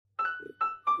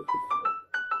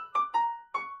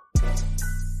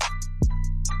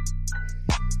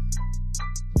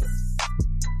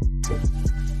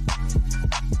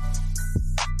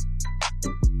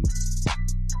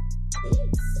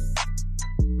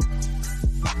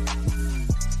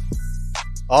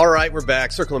All right, we're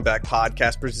back. Circling Back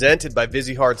podcast presented by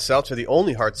Vizzy Hard Seltzer, the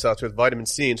only hard seltzer with vitamin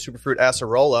C and superfruit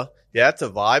acerola. Yeah, it's a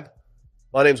vibe.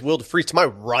 My name's Will DeFreeze. To my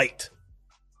right,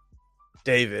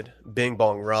 David Bing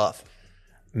Bong Ruff.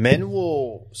 Men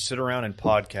will sit around and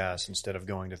podcast instead of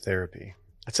going to therapy.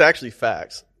 It's actually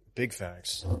facts. Big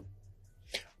facts.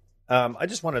 I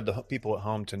just wanted the people at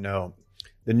home to know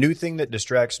the new thing that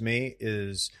distracts me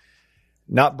is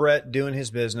not Brett doing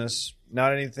his business,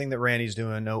 not anything that Randy's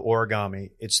doing, no origami.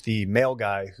 It's the male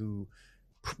guy who,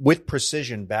 with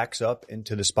precision, backs up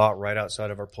into the spot right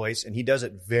outside of our place, and he does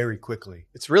it very quickly.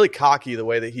 It's really cocky the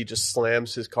way that he just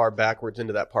slams his car backwards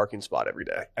into that parking spot every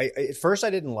day. At first, I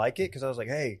didn't like it because I was like,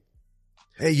 hey,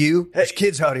 there's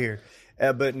kids out here.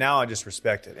 But now I just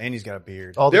respect it. And he's got a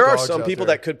beard. There are some people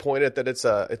that could point at that it's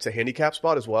a handicap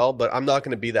spot as well, but I'm not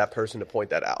going to be that person to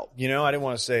point that out. You know, I didn't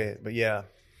want to say it, but yeah.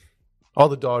 All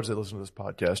the dogs that listen to this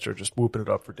podcast are just whooping it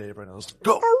up for Dave right now. Let's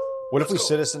go. What if we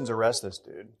citizens arrest this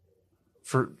dude?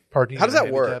 For parking How does in a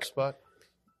that work? handicap spot?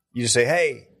 You just say,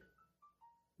 hey,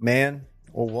 man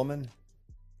or woman.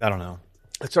 I don't know.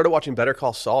 I started watching Better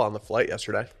Call Saul on the flight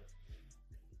yesterday.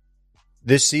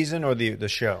 This season or the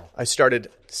show? I started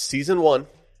season 1,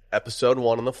 episode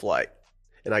 1 on the flight.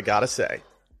 And I got to say,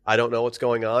 I don't know what's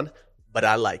going on, but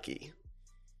I like it.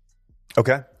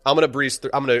 Okay. I'm going to breeze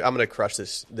through. I'm going to crush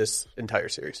this entire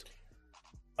series.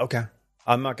 Okay.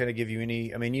 I'm not going to give you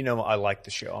any. I mean, you know, I like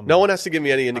the show. No one has to give me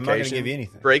any indication. I'm not going to give you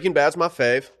anything. Breaking Bad's my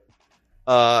fave.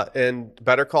 And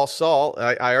Better Call Saul,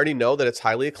 I already know that it's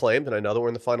highly acclaimed, and I know that we're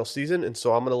in the final season, and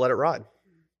so I'm going to let it ride.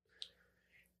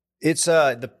 It's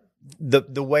the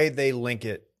way they link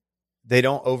it. They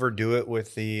don't overdo it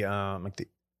with the like the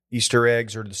Easter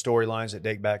eggs or the storylines that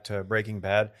date back to Breaking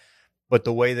Bad, but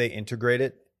the way they integrate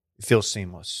it, it feels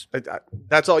seamless.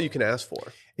 That's all you can ask for.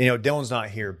 You know, Dylan's not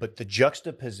here, but the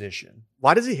juxtaposition.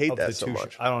 Why does he hate of that the so two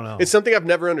much? I don't know. It's something I've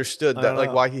never understood, I that don't like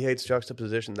know. why he hates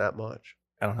juxtaposition that much.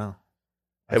 I don't know.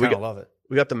 I Hey, we kind of got- love it.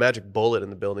 We got the magic bullet in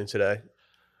the building today.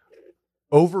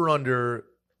 Over under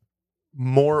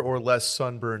more or less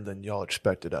sunburn than y'all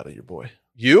expected out of your boy.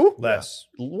 You? Less.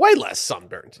 Way less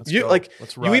sunburned. Let's You go. like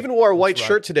Let's you ride. even wore a white Let's ride.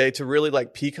 shirt today to really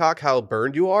like peacock how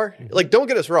burned you are. Mhm. Like, don't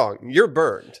get us wrong, you're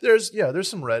burned. There's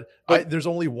some red. But- There's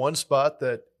only one spot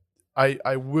that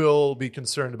I will be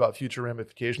concerned about future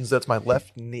ramifications. That's my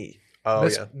left knee. Oh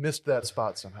Missed that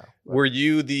spot somehow. Were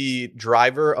you the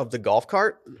driver of the golf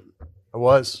cart? I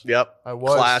was. Yep. I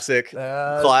was. Classic.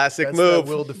 That's Classic that move.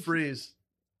 Will DeFreeze.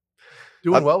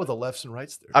 Doing well with the lefts and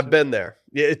rights there. I've too. been there.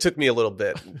 Yeah, it took me a little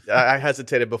bit. I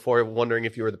hesitated before, wondering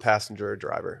if you were the passenger or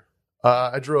driver.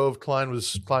 I drove. Klein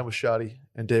was shoddy,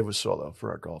 and Dave was solo for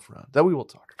our golf round. That we will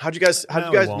talk about. How'd you guys No,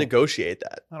 we won't. negotiate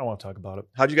that? I don't want to talk about it.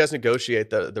 How'd you guys negotiate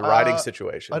the riding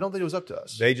situation? I don't think it was up to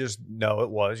us. They just know it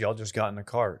was. Y'all just got in the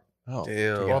cart. Oh,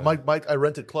 Damn. well, Mike, I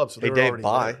rented clubs, so they Hey were Dave, already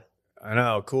bye. there. I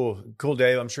know. Cool,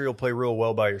 Dave. I'm sure you'll play real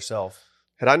well by yourself.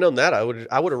 Had I known that, I would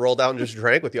have rolled out and just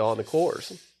drank with y'all on the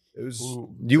course. It was.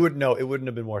 Ooh. You would know. It wouldn't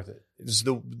have been worth it. It's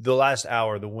the last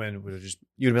hour. The wind would have just.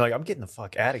 You'd be like, I'm getting the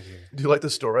fuck out of here. Do you like the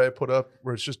story I put up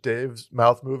where it's just Dave's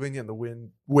mouth moving and the wind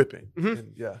whipping? Mhm.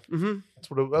 And yeah, Mm-hmm. that's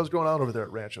what was going on over there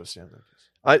at Rancho San Lucas.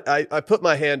 I put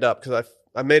my hand up because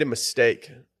I made a mistake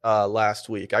last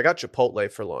week. I got Chipotle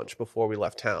for lunch before we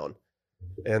left town,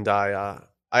 and I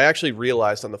actually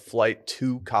realized on the flight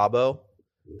to Cabo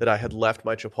that I had left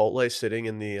my Chipotle sitting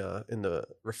in the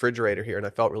refrigerator here, and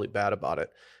I felt really bad about it.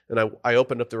 And I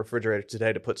opened up the refrigerator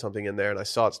today to put something in there, and I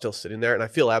saw it still sitting there, and I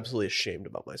feel absolutely ashamed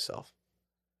about myself.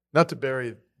 Not to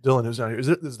bury Dylan, who's not here.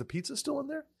 Is the pizza still in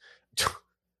there?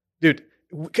 Dude,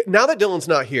 now that Dylan's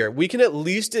not here, we can at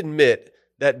least admit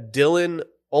that Dylan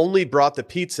only brought the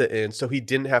pizza in so he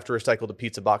didn't have to recycle the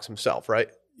pizza box himself, right?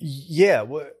 Yeah.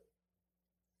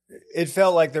 It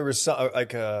felt like there was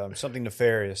something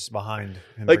nefarious behind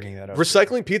him Like, bringing that up.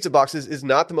 recycling pizza boxes is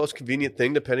not the most convenient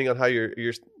thing depending on how your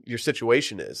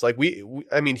situation is. Like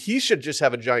I mean, he should just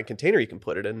have a giant container he can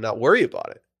put it in and not worry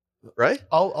about it, right?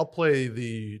 I'll play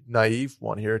the naive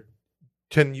one here.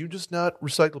 Can you just not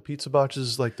recycle pizza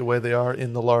boxes like the way they are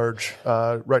in the large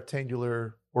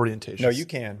rectangular orientation? No, you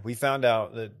can. We found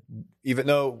out that even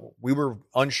though we were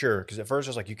unsure, because at first I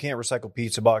was like, you can't recycle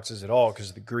pizza boxes at all because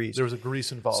of the grease. There was a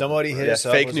grease involved. Somebody hit Yeah, us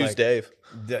up. fake was news, like, Dave.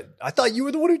 I thought you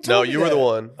were the one who told No, me you were that. the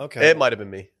one. Okay. It might have been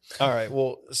me. All right.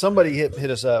 Well, somebody hit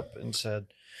us up and said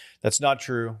that's not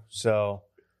true. So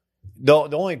the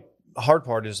only hard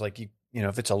part is like you know,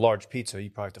 if it's a large pizza, you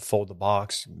probably have to fold the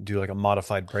box, do like a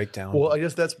modified breakdown. Well, I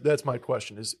guess that's my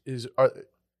question. Is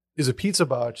a pizza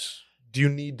box? Do you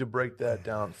need to break that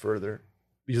down further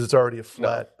because it's already a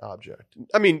flat object?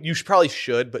 I mean, you probably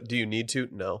should, but do you need to?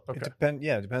 No. Okay.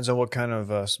 It depends on what kind of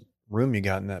room you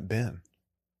got in that bin.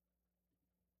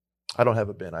 I don't have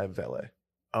a bin. I have valet.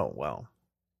 Oh, wow.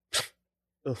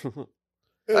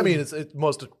 I mean, it's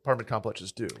most apartment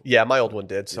complexes do. Yeah, my old one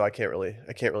did, so I can't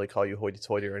really call you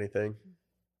hoity-toity or anything.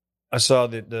 I saw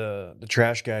that the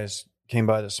trash guys came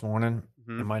by this morning,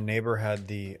 Mhm. and my neighbor had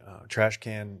the trash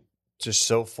can just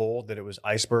so full that it was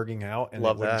iceberging out and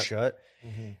Love it wouldn't that. shut.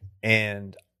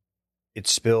 And it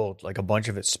spilled, like a bunch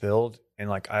of it spilled. And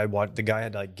like I watched, the guy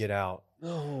had to like get out.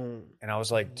 No. And I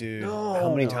was like, dude, how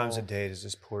many No. times a day does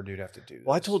this poor dude have to do this?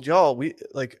 Well, I told y'all we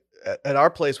like at our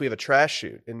place we have a trash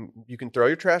chute, and you can throw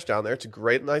your trash down there. It's a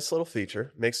great, nice little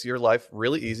feature. Makes your life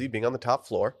really easy being on the top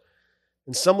floor.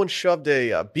 And someone shoved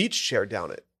a beach chair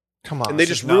down it, Come on. and they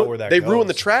that's just not where that ruined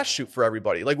the goes. trash chute for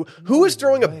everybody. Like, who is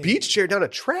throwing a way. beach chair down a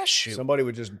trash chute? Somebody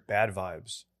with just bad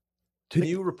vibes. Can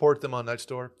you report them on Next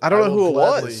Door? I don't know will who it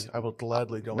gladly- was. I will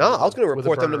gladly go. No, in I was going to with a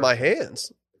report them to burner. my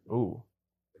hands. Ooh.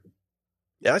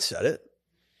 Yeah, I said it.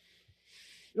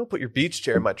 You don't put your beach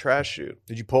chair in my trash chute.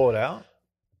 Did you pull it out?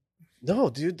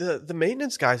 No, dude, the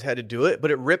maintenance guys had to do it,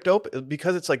 but it ripped open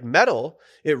because it's like metal.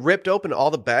 It ripped open all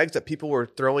the bags that people were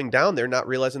throwing down there, not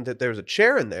realizing that there was a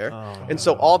chair in there. Oh, And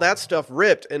so all that stuff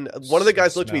ripped. And one of the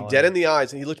guys looked me Smell dead it. in the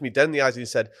eyes, and he looked me dead in the eyes, and he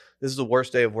said, "This is the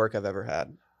worst day of work I've ever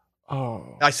had."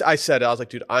 Oh. I said, I was like,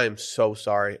 dude, I am so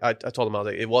sorry. I told him, I was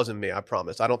like, it wasn't me. I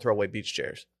promise. I don't throw away beach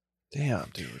chairs. Damn,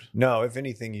 dude. No, if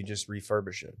anything, you just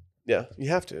refurbish it Yeah, you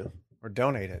have to. or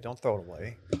donate it. Don't throw it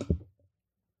away.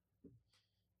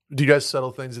 Do you guys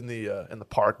settle things in the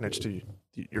park next to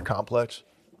your complex?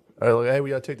 Or like, hey, we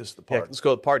gotta take this to the Yeah, park. let's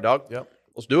go to the park, dog. Yep.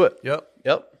 Let's do it. Yep.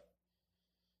 Yep.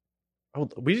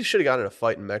 We should have gotten in a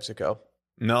fight in Mexico.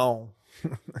 No.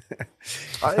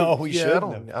 I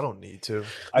shouldn't. I don't need to.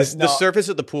 The surface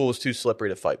of the pool was too slippery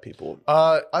to fight people.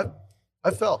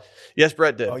 I fell. Yes,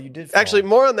 Brett did. Oh, you did fall. Actually,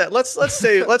 more on that. Let's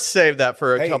save that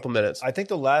for a Hey, couple minutes. I think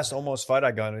the last almost fight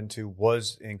I got into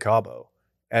was in Cabo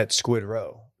at Squid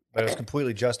Row, but it was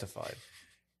completely justified.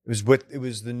 It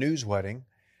was the news wedding.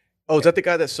 Oh, is that the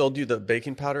guy that sold you the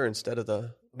baking powder instead of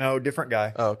the? No, different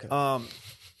guy. Oh, okay.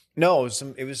 No,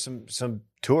 it was some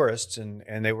tourists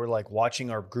and they were like watching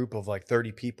our group of like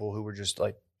 30 people who were just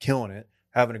like killing it,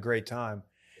 having a great time.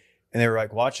 And they were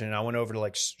like watching, and I went over to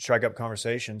like strike up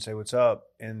conversation, say what's up.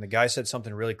 And the guy said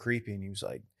something really creepy, and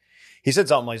he said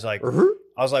something. He's like,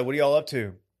 I was like, what are y'all up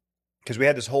to? Because we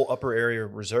had this whole upper area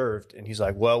reserved, and he's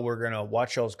like, well, we're gonna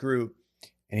watch y'all's group,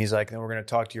 and he's like, then we're gonna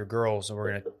talk to your girls, and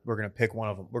we're gonna pick one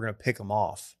of them. We're gonna pick them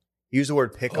off. He used the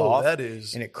word pick off. That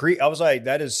is. And I was like,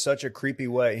 that is such a creepy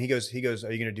way. And he goes, are you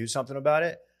going to do something about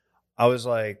it? I was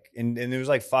like, and there was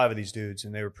like 5 of these dudes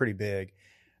and they were pretty big.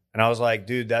 And I was like,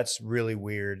 dude, that's really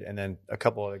weird. And then a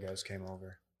couple other guys came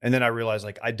over. And then I realized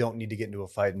like, I don't need to get into a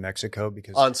fight in Mexico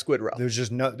because On Squid Row.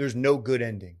 there's no good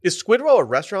ending. Is Squid Row a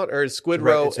restaurant or is Squid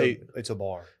Row It's a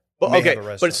bar. But, May okay, have a but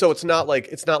restaurant. so it's not like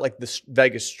the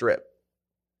Vegas Strip.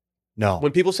 No.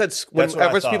 When people said That's what I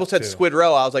whenever thought, people said too. Squid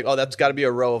Row, I was like, oh, that's got to be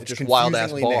a row of It's just wild ass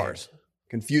confusingly bars. named.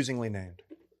 Confusingly named.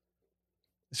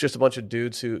 It's just a bunch of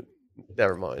dudes who.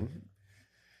 Never mind.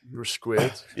 You were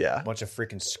squids. Yeah, A bunch of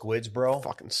freaking squids, bro.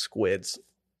 fucking squids.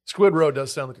 Squid Row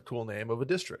does sound like a cool name of a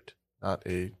district, not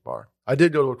a bar. I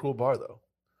did go to a cool bar though.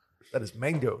 That is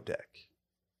Mango Deck.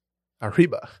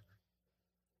 Arriba.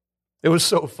 It was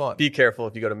so fun. Be careful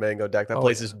if you go to Mango Deck. That Oh,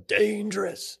 place yeah. is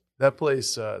dangerous. That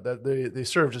place, that they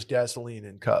serve just gasoline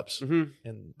in cups, hmm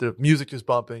and the music is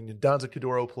bumping. And Danza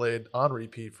Kuduro played on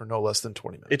repeat for no less than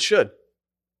 20 minutes. It should.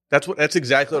 That's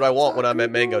exactly what I want when I'm at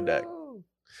Mango Deck.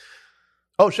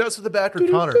 Oh, shouts to the backer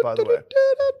Connor, by the way.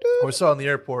 I saw in the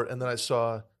airport, and then I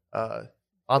saw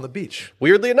on the beach.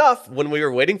 Weirdly enough, when we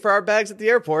were waiting for our bags at the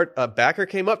airport, a backer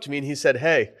came up to me and he said,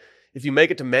 "Hey, if you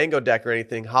make it to Mango Deck or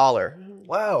anything, holler."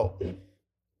 Wow.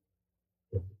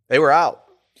 They were out.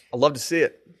 I'd love to see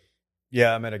it.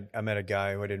 Yeah, I met a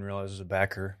guy who I didn't realize was a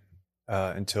backer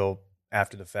until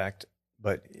after the fact.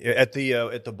 But at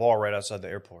the bar right outside the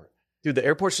airport. Dude, the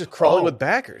airport's just crawling Oh. with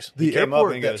backers. The came up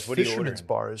airport, and he that goes, "What are you Fisherman's ordering?"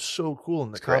 Bar is so cool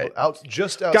in the great. Cabo,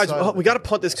 just outside. Guys, of we the- got to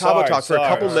punt this Cabo talk for a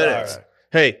couple minutes. sorry.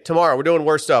 Hey, tomorrow we're doing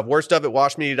Worst Of. Worst Of at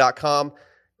washmedia.com.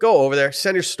 Go over there,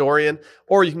 send your story in,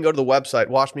 or you can go to the website,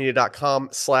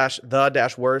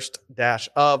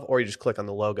 washmedia.com/the-worst-of, or you just click on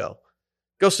the logo.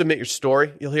 Go submit your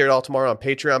story. You'll hear it all tomorrow on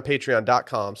Patreon,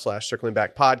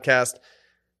 patreon.com/circlingbackpodcast.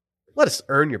 Let us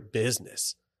earn your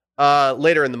business.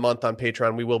 Later in the month on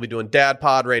Patreon, we will be doing Dad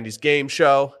Pod, Randy's game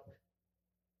show,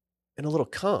 and a little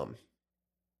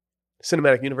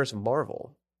Cinematic Universe of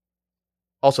Marvel.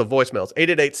 Also, voicemails,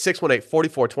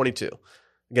 888-618-4422.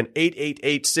 Again,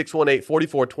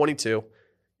 888-618-4422.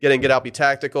 Get in, get out, be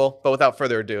tactical. But without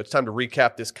further ado, it's time to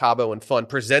recap this Cabo and Fun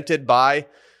presented by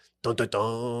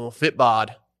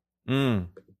Fitbod.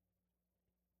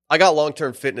 I got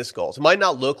long-term fitness goals. It might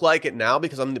not look like it now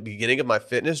because I'm in the beginning of my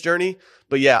fitness journey,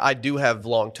 but yeah, I do have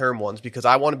long-term ones because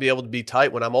I want to be able to be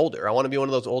tight when I'm older. I want to be one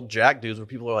of those old jack dudes where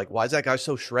people are like, why is that guy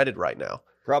so shredded right now?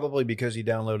 Probably because he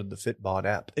downloaded the Fitbod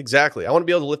app. Exactly. I want to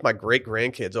be able to lift my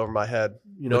great-grandkids over my head.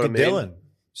 You know Look what I at mean? Dylan.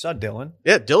 Saw Dylan.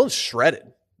 Yeah, Dylan's shredded.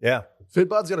 Yeah.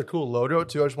 Fitbod's got a cool logo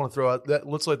too. I just want to throw out that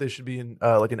looks like they should be in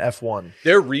like an F1.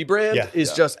 Their rebrand Yeah.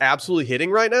 is just absolutely hitting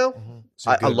right now. It's a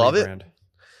I good love rebrand. it.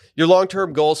 Your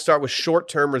long-term goals start with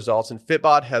short-term results, and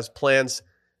Fitbod has plans.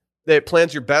 It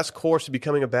plans your best course to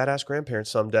becoming a badass grandparent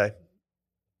someday.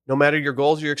 No matter your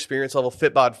goals or your experience level,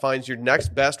 Fitbod finds your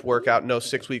next best workout. No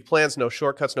 6-week plans, no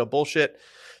shortcuts, no bullshit.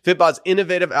 Fitbod's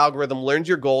innovative algorithm learns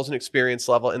your goals and experience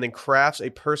level and then crafts a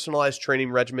personalized training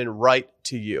regimen right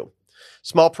to you.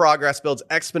 Small progress builds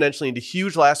exponentially into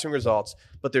huge lasting results,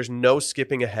 but there's no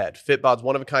skipping ahead. Fitbod's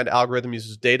one-of-a-kind algorithm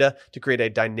uses data to create a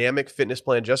dynamic fitness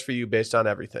plan just for you based on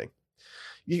everything.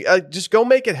 You just go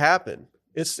make it happen.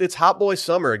 It's Hot Boy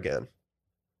Summer again,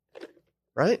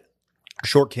 right?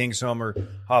 Short King Summer,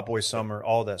 Hot Boy Summer,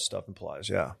 all that stuff implies.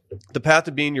 Yeah. The path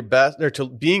to being your best, or to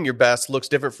being your best, looks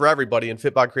different for everybody, and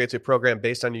Fitbod creates a program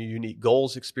based on your unique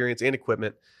goals, experience, and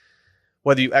equipment.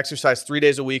 Whether you exercise 3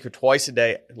 days a week or twice a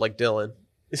day, like Dylan,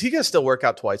 is he going to still work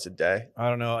out twice a day? I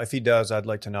don't know. If he does, I'd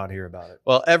like to not hear about it.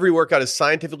 Well, every workout is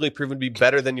scientifically proven to be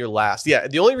better than your last. Yeah,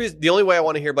 the only way I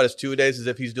want to hear about his 2-a-days is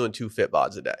if he's doing 2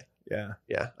 Fitbods a day. Yeah.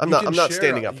 Yeah, I'm not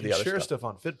standing up for the other share stuff. stuff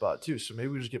on Fitbod too, so maybe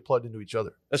we just get plugged into each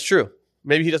other. That's true.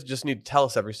 Maybe he doesn't just need to tell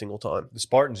us every single time. The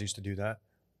Spartans used to do that.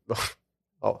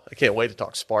 Oh, I can't wait to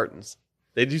talk Spartans.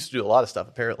 They used to do a lot of stuff,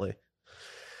 apparently.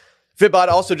 Fitbod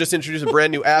also just introduced a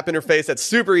brand new app interface that's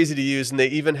super easy to use, and they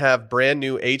even have brand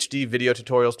new HD video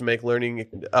tutorials to make learning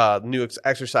new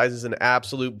exercises an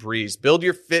absolute breeze. Build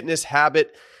your fitness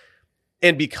habit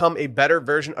and become a better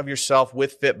version of yourself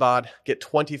with Fitbod. Get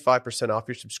 25% off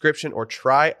your subscription or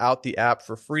try out the app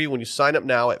for free when you sign up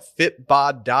now at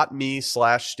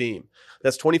fitbod.me/steam.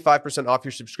 That's 25% off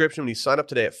your subscription when you sign up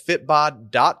today at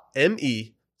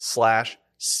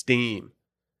fitbod.me/steam.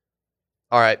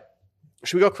 All right.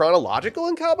 Should we go chronological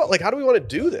in Cabo? Like, how do we want to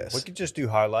do this? We could just do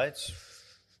highlights.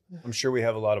 I'm sure we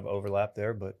have a lot of overlap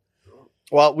there, but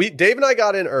Well, Dave and I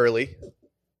got in earlier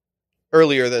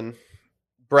than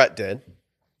Brett did.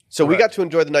 So we got to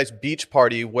enjoy the nice beach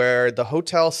party where the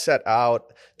hotel set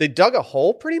out. They dug a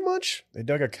hole pretty much. they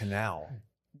dug a canal.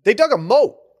 They dug a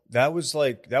moat. That was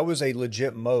a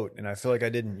legit moat, and I feel like I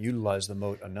didn't utilize the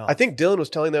moat enough. I think Dylan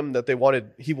was telling them that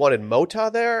he wanted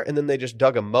Mota there, and then they just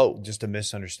dug a moat. just a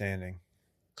misunderstanding.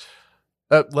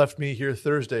 That left me here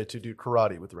Thursday to do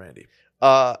karate with Randy.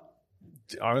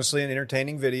 Honestly, an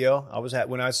entertaining video.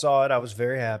 When I saw it, I was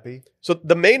very happy. So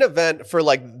the main event for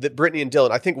Brittany and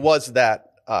Dylan, I think, was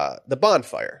that the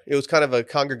bonfire. It was kind of a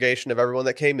congregation of everyone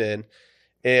that came in,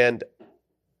 and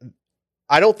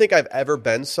I don't think I've ever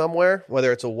been somewhere,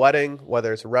 whether it's a wedding,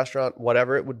 whether it's a restaurant,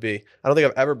 whatever it would be. I don't think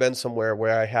I've ever been somewhere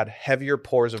where I had heavier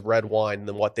pours of red wine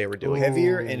than what they were doing.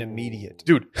 Heavier and immediate.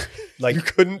 Dude, Like you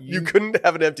couldn't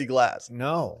have an empty glass.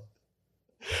 No.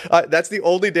 That's the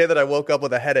only day that I woke up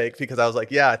with a headache because I was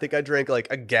like, yeah, I think I drank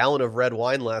like a gallon of red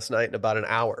wine last night in about an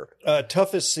hour.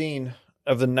 Toughest scene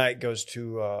of the night goes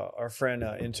to our friend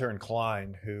intern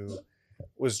Klein, who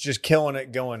was just killing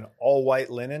it, going all white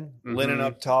linen, linen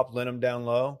up top, linen down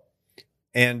low.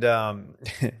 And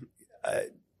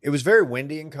it was very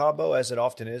windy in Cabo, as it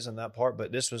often is in that part,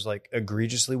 but this was like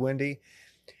egregiously windy.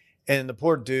 And the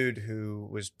poor dude who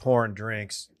was pouring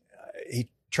drinks, he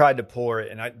tried to pour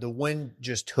it, and the wind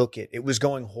just took it. It was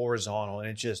going horizontal, and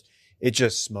it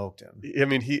just smoked him. I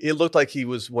mean, it looked like he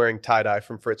was wearing tie-dye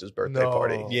from Fritz's birthday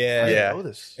party. Yeah. I Yeah. didn't know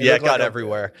this. Yeah, it looked got like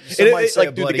everywhere. some might say a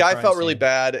Dude, bloody the guy crime felt really scene.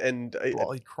 bad, and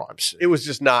Bloody crime scene. it was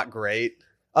just not great.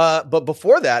 But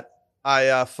before that,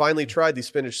 I finally tried the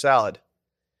spinach salad.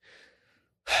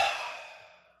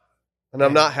 And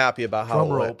I'm not happy about how Drum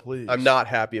it roll, went. please. I'm not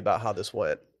happy about how this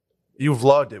went. You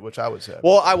vlogged it, which I was happy.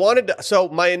 Well, I wanted to, so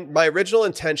my original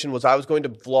intention was I was going to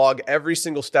vlog every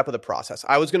single step of the process.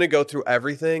 I was going to go through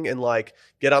everything and like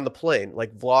get on the plane,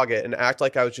 like vlog it and act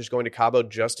like I was just going to Cabo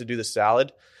just to do the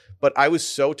salad. But I was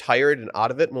so tired and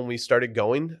out of it when we started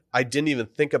going, I didn't even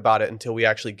think about it until we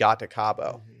actually got to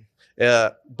Cabo.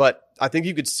 But I think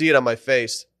you could see it on my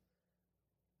face.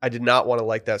 I did not want to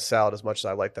like that salad as much as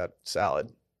I like that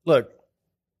salad. Look,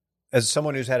 as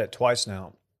someone who's had it twice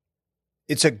now,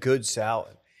 it's a good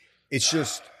salad. It's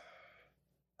just,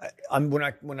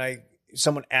 when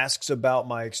someone asks about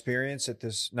my experience at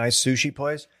this nice sushi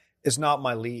place, it's not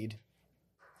my lead.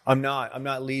 I'm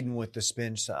not leading with the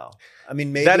spinach salad. I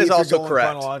mean, maybe That is if you're also going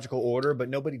correct. chronological order, but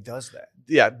nobody does that.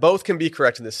 Yeah, both can be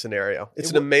correct in this scenario.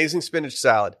 It's an amazing spinach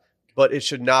salad. but it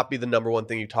should not be the number one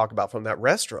thing you talk about from that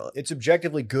restaurant. It's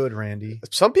objectively good, Randy.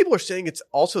 Some people are saying it's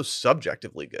also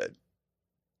subjectively good.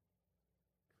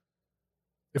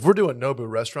 If we're doing Nobu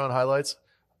restaurant highlights,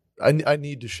 I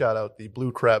need to shout out the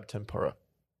blue crab tempura.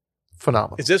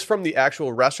 Phenomenal. Is this from the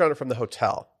actual restaurant or from the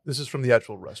hotel? This is from the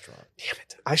actual restaurant. Damn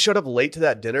it. I showed up late to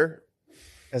that dinner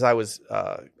as I was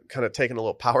kind of taking a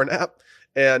little power nap.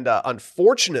 And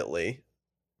unfortunately,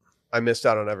 I missed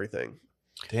out on everything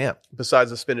Damn.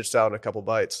 besides the spinach salad and a couple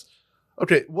bites.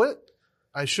 Okay, what?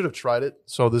 I should have tried it.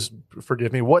 So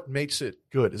forgive me. What makes it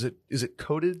good? Is it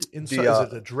coated inside? Is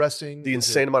it the dressing? The Is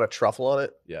insane amount of truffle on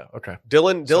it. Yeah. Okay.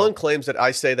 Dylan claims that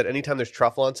I say that anytime there's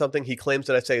truffle on something, he claims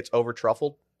that I say it's over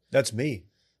truffled. That's me.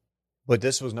 But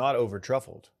this was not over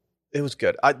truffled. It was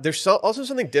good. There's also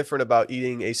something different about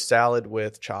eating a salad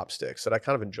with chopsticks that I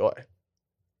kind of enjoy.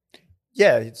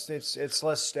 Yeah, it's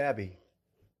less stabby.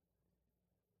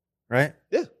 Right?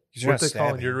 Yeah. What they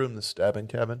calling your room the stabbing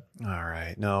cabin? All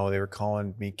right. No, they were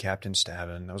calling me Captain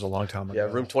Stabbin. That was a long time ago.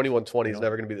 Yeah, room 2120 is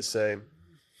never going to be the same. Are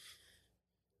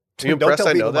Don't you impressed tell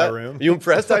I know people my that? room. Are you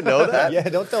impressed I know that? Yeah,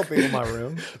 don't tell people my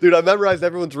room. Dude, I memorized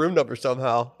everyone's room number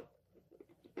somehow.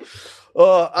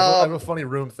 I have a funny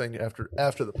room thing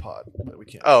after the pod that we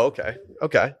can't. Oh, okay.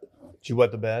 Okay. Did you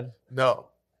wet the bed? No.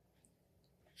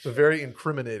 It's a very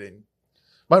incriminating.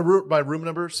 My room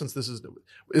number, since this is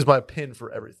my pin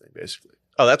for everything, basically.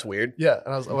 Oh, that's weird. Yeah,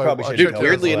 and I was probably should Dude, tell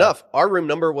weirdly us that. enough, our room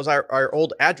number was our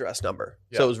old address number.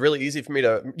 So Yeah. it was really easy for me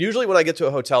to. Usually, when I get to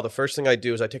a hotel, the first thing I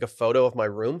do is I take a photo of my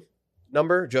room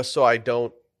number just so I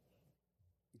don't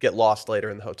get lost later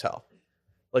in the hotel.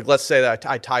 Like, let's say that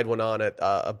I tied one on at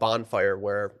a bonfire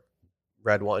where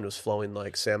red wine was flowing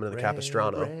like salmon in the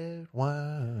Capistrano. Red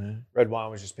wine. Red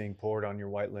wine was just being poured on your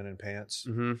white linen pants.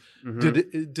 Mm-hmm.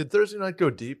 Mm-hmm. Did Thursday night go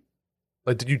deep?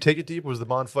 Like, did you take it deep? Was the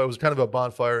bonfire? Was it kind of a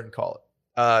bonfire and call it?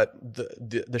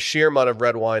 The sheer amount of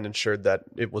red wine ensured that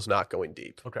it was not going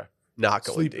deep. Okay. Not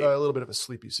going deep. A little bit of a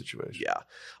sleepy situation. Yeah.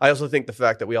 I also think the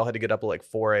fact that we all had to get up at like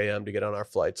 4 a.m. to get on our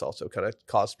flights also kind of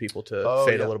caused people to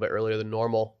fade a little bit earlier than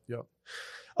normal. Yep.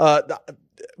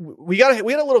 We had a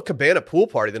little cabana pool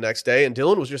party the next day, and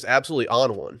Dylan was just absolutely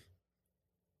on one.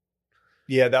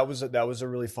 Yeah, that was a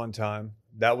really fun time.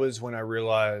 That was when I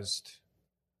realized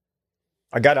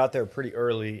I got out there pretty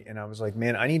early, and I was like,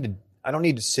 man, I don't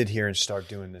need to sit here and start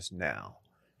doing this now.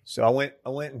 So I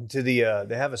went into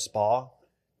they have a spa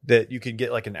that you could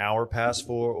get like an hour pass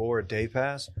for or a day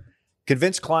pass.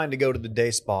 Convinced Klein to go to the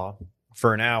day spa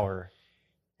for an hour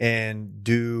and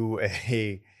do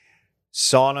a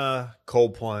sauna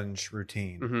cold plunge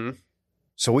routine. Mm-hmm.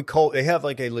 So they have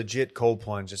like a legit cold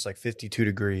plunge. It's like 52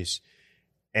 degrees.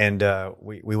 And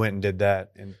we went and did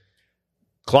that. And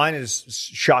Klein is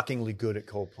shockingly good at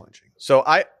cold plunging. So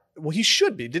he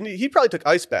should be, didn't he? He probably took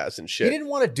ice baths and shit. He didn't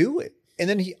want to do it. And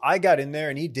then I got in there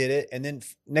and he did it. And then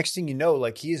next thing you know,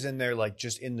 like he's in there, like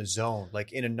just in the zone,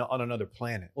 like on another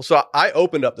planet. Well, so I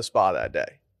opened up the spa that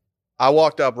day. I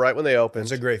walked up right when they opened.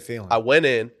 It's a great feeling. I went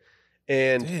in,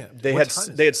 and they had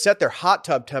set their hot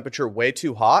tub temperature way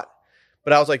too hot.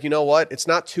 But I was like, you know what? It's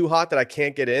not too hot that I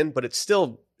can't get in, but it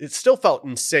still felt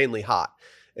insanely hot.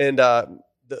 And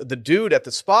the dude at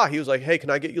the spa, he was like, hey, can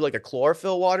I get you like a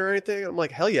chlorophyll water or anything? I'm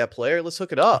like, hell yeah, player, let's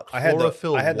hook it up. I had the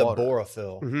water.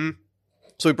 Borophyll. Mm-hmm.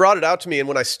 So he brought it out to me, and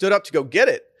when I stood up to go get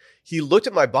it, he looked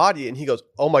at my body and he goes,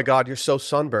 oh my God, you're so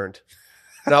sunburned.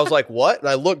 And I was like, what? And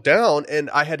I looked down, and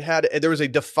there was a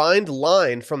defined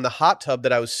line from the hot tub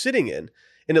that I was sitting in,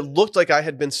 and it looked like I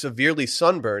had been severely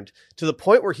sunburned to the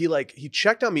point where he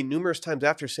checked on me numerous times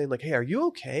after, saying like, hey, are you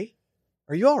okay?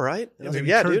 Are you all right? And I was like,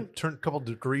 yeah, dude. Turned a couple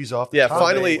degrees off. Yeah,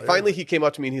 finally he came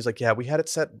up to me and he's like, yeah, we had it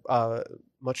set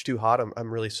much too hot.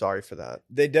 I'm really sorry for that.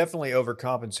 They definitely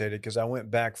overcompensated because I went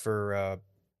back for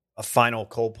a final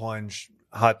cold plunge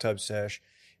hot tub sesh,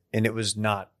 and it was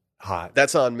not hot.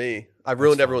 That's on me. I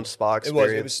ruined everyone's spa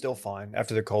experience. It was still fine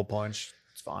after the cold plunge.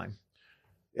 It's fine.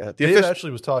 Yeah, Dave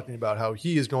actually was talking about how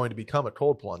he is going to become a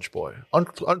cold plunge boy.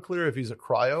 Unclear if he's a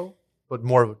cryo, but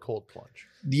more of a cold plunge.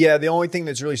 Yeah, the only thing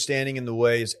that's really standing in the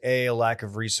way is A, a lack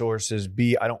of resources.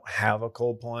 B, I don't have a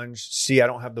cold plunge. C, I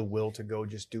don't have the will to go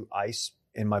just do ice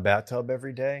in my bathtub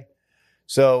every day.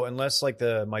 So unless like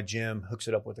my gym hooks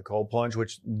it up with a cold plunge,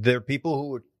 which there are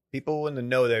people in the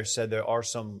know there said there are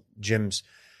some gyms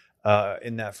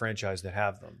in that franchise that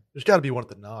have them. There's got to be one at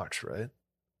the Notch, right?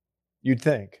 You'd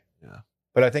think. Yeah.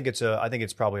 But I think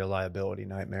it's probably a liability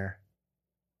nightmare,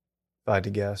 if I had to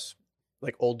guess.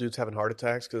 Like old dudes having heart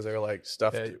attacks because they're like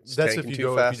stuffed. Yeah, that's if you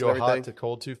go hot to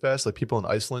cold too fast, like people in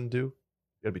Iceland do. You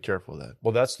got to be careful of that.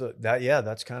 Well, that's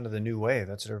kind of the new wave.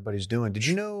 That's what everybody's doing. Did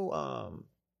you know?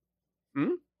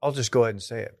 I'll just go ahead and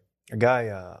say it. a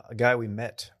guy we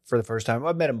met for the first time.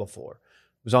 I've met him before.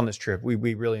 Was on this trip. We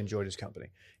really enjoyed his company.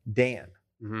 Dan,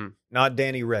 not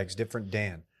Danny Regs, different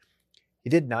Dan. He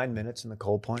did 9 minutes in the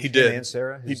cold plunge. He did. And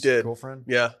Sarah, his He did. girlfriend.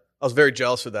 Yeah, I was very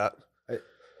jealous of that.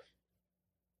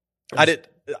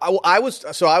 I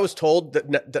was told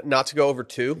that not to go over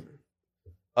 2.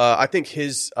 I think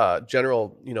his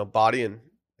general, body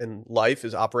and life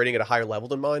is operating at a higher level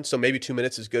than mine. So maybe 2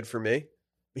 minutes is good for me.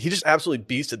 He just absolutely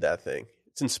beasted that thing.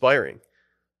 It's inspiring.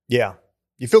 Yeah.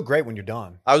 You feel great when you're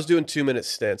done. I was doing 2-minute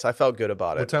stints. I felt good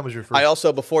about it. What time was your first? I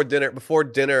also before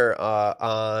dinner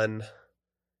on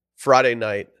Friday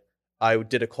night, I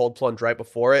did a cold plunge right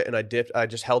before it, and I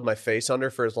just held my face under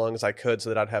for as long as I could so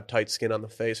that I'd have tight skin on the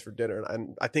face for dinner,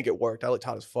 and I think it worked. I looked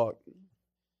hot as fuck.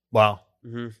 Wow.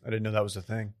 Mm-hmm. I didn't know that was a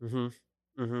thing.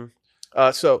 Mm-hmm. Mm-hmm.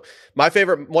 So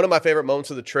one of my favorite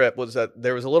moments of the trip was that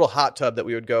there was a little hot tub that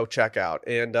we would go check out,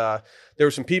 and there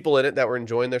were some people in it that were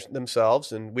enjoying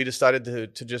themselves, and we decided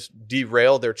to just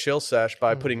derail their chill sesh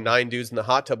by putting 9 dudes in the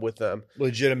hot tub with them.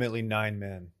 Legitimately 9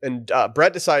 men. And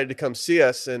Brett decided to come see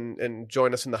us and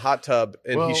join us in the hot tub,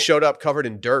 and he showed up covered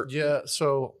in dirt. Yeah,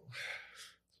 so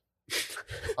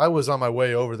I was on my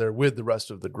way over there with the rest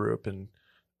of the group, and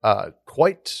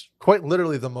quite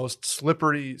literally the most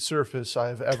slippery surface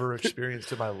I've ever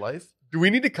experienced in my life. Do we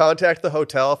need to contact the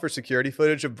hotel for security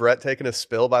footage of Brett taking a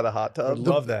spill by the hot tub? I'd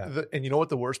love that. And you know what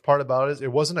the worst part about it is?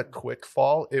 It wasn't a quick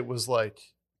fall. It was like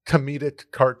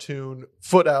comedic cartoon,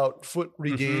 foot out, foot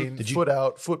regain, foot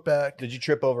out, foot back. Did you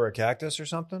trip over a cactus or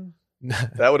something?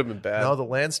 That would have been bad. No, the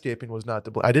landscaping was not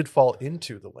the. I did fall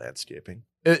into the landscaping.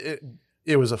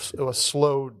 It was a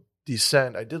slow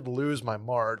descent. I did lose my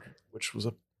marg, which was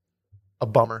a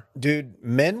bummer. Dude,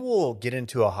 men will get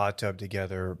into a hot tub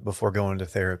together before going to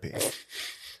therapy.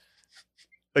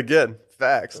 Again,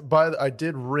 facts. I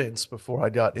did rinse before I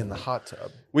got in the hot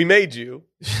tub. We made you.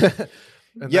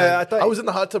 Yeah, I was in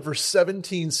the hot tub for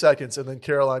 17 seconds, and then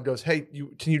Caroline goes, "Hey,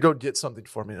 can you go get something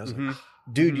for me?" And I was like,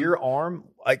 dude, your arm,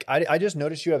 like I just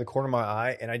noticed you out of the corner of my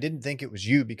eye, and I didn't think it was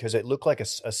you because it looked like a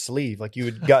sleeve, like you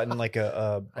had gotten like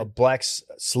a black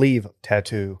sleeve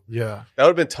tattoo. Yeah, that would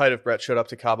have been tight if Brett showed up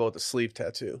to Cabo with a sleeve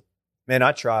tattoo. Man,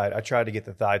 I tried to get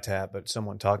the thigh tap, but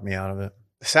someone talked me out of it.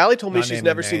 Sally told me Not she's naming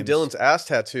never seen names. Dylan's ass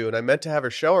tattoo, and I meant to have her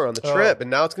show her on the trip,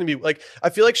 and now it's going to be like, I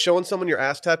feel like showing someone your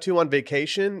ass tattoo on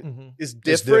vacation is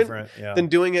It's different, yeah. than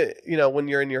doing it, when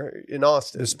you're in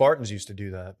Austin. The Spartans used to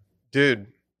do that. Dude,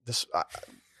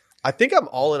 I think I'm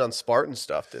all in on Spartan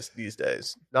stuff these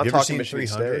days. Not You ever talking seen Michigan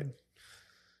 300? State.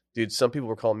 Dude, some people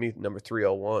were calling me number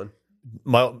 301.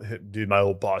 My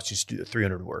old boss used to do the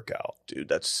 300 workout. Dude,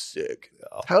 that's sick.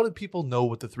 how did people know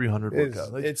what the 300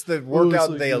 workout? Like, It's the workout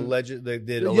like they you-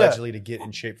 did allegedly to get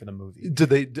in shape for the movie. did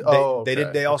they? They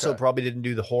did. They also probably didn't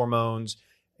do the hormones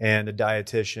and the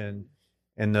dietitian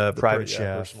and the private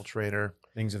chef, personal trainer.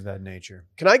 things of that nature.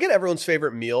 Can I get everyone's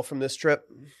favorite meal from this trip?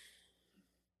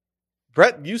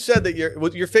 Brett, you said that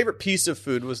your favorite piece of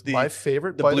food was My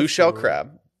favorite, the bite blue of shell food,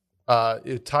 crab.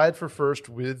 It tied for first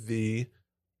with the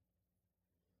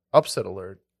upset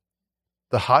alert.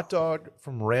 The hot dog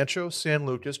from Rancho San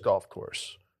Lucas Golf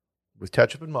Course with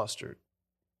ketchup and mustard.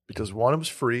 Because 1, it was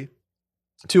free.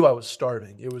 2, I was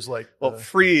starving. It was like Well,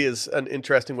 free is an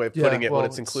interesting way of putting it when well,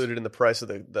 it's included in the price of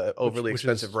the overly which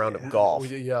expensive is- round of golf.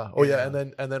 Oh yeah, and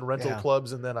then rental Yeah.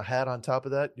 clubs and then a hat on top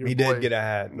of that. Your He boy, did get a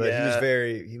hat, but Yeah.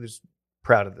 he was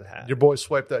proud of the hat. Your boy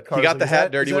swiped that card. He got I was the like, hat "Is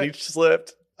that- dirty is when that-" he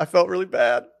slipped. I felt really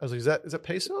bad. I was like, is that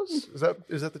pesos? Is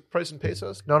that the price in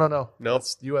pesos? No. Nope.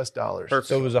 That's US dollars. Perfect.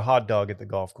 So it was a hot dog at the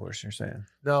golf course, you're saying?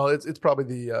 No, it's probably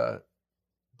the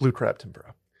blue crab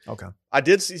tempura. Okay. I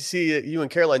did see you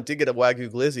and Caroline did get a Wagyu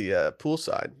glizzy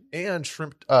poolside. And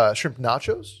shrimp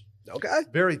nachos. Okay.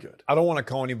 Very good. I don't want to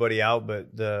call anybody out,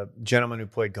 but the gentleman who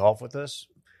played golf with us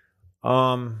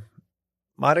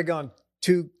might have gone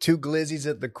two glizzies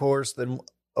at the course, then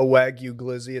a Wagyu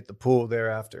glizzy at the pool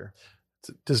thereafter.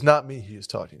 Does not mean he is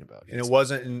talking about. And it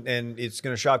wasn't, and it's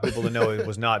going to shock people to know it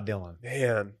was not Dylan.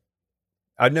 Man,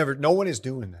 No one is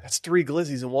doing that. that's 3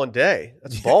 glizzies in one day.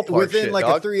 That's ballpark Within shit, like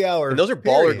dog. a 3 hour. And those are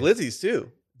baller period. glizzies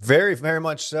too. Very, very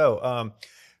much so.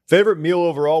 Favorite meal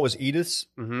overall was Edith's.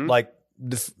 Mm-hmm. Like,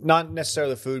 not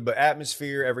necessarily the food, but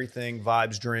atmosphere, everything,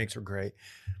 vibes, drinks were great.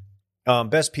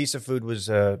 Best piece of food was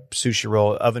sushi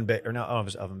roll, oven baked, or not, I don't know if it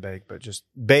was oven baked, but just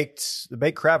the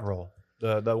baked crab roll,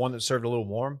 the one that served a little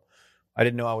warm. I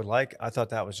didn't know I would like. I thought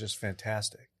that was just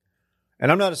fantastic.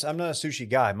 And I'm not a sushi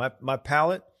guy. My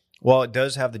palate, while it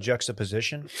does have the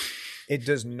juxtaposition, it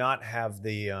does not have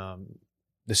the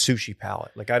the sushi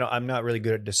palette. Like I'm not really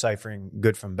good at deciphering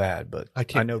good from bad, but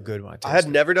I know good when I taste I had it.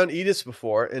 never done Edith's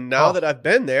before, and now that I've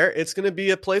been there, it's going to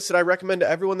be a place that I recommend to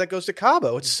everyone that goes to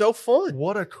Cabo. It's so fun.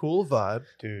 What a cool vibe,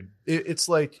 dude. It's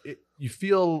like you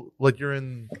feel like you're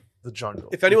in the jungle.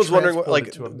 If anyone's You're wondering, like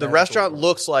transported to a the magical restaurant world.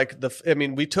 looks like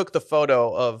we took the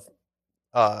photo of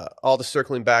all the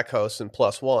circling back hosts and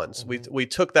plus ones. We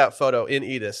took that photo in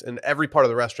Edith's, and every part of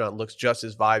the restaurant looks just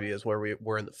as vibey as where we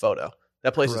were in the photo.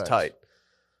 That place Correct. is tight.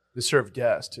 They serve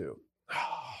gas too,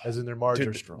 as in their margins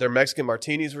are Dude, strong. their Mexican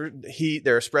martinis were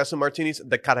their espresso martinis,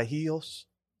 the carajillos.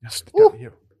 Yes, they Ooh. got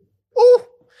you. Ooh.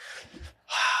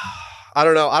 I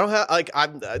don't know. I don't have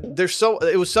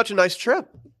it was such a nice trip.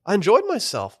 I enjoyed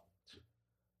myself.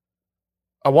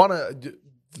 I want to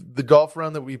the golf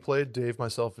round that we played, Dave,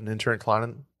 myself, and intern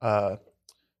Kleinen.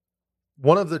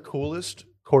 One of the coolest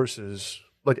courses.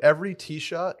 Like every tee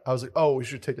shot, I was like, "Oh, we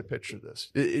should take a picture of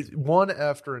this." One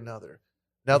after another.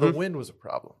 Now the wind was a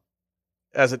problem.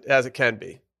 As it can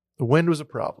be. The wind was a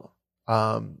problem.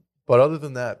 But other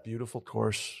than that, beautiful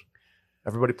course.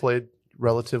 Everybody played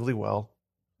relatively well.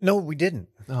 No, we didn't.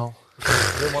 No,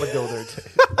 I didn't want to go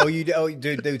there.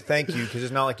 Dude, thank you, because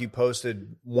it's not like you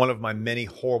posted one of my many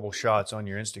horrible shots on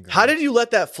your Instagram. How did you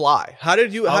let that fly?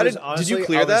 Did you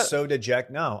clear that? I was so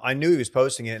dejected. No, I knew he was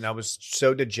posting it, and I was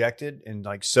so dejected and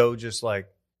like so just like,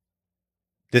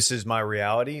 this is my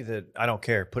reality that I don't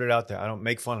care. Put it out there. I don't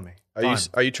make fun of me.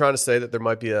 Are you trying to say that there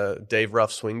might be a Dave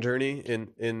Ruff swing journey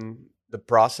in the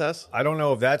process? I don't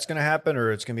know if that's going to happen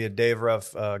or it's going to be a Dave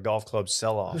Ruff golf club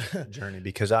sell-off journey,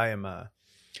 because I am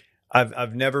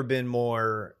I've never been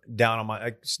more down on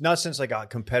my not since like a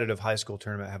competitive high school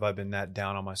tournament have I been that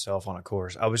down on myself on a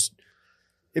course.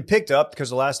 It picked up because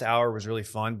the last hour was really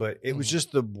fun, but it was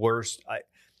just the worst.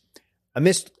 I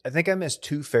think I missed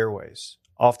 2 fairways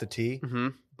off the tee. Mm-hmm.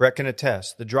 Brett can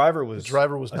attest. The driver was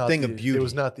not a thing of beauty. It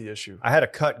was not the issue. I had a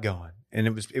cut going, and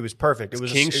it was perfect. It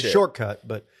was king a shit. shortcut,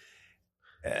 but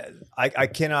I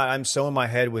cannot. I'm so in my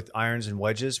head with irons and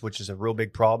wedges, which is a real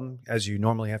big problem, as you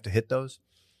normally have to hit those.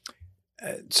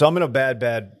 So I'm in a bad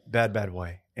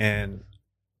way, and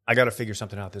I got to figure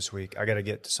something out this week. I got to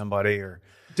get to somebody, or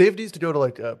Dave needs to go to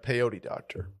like a peyote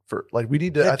doctor for like we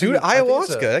need to. Yeah, I think dude, I think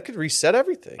it's ayahuasca that could reset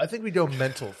everything. I think we go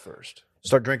mental first.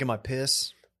 start drinking my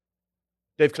piss.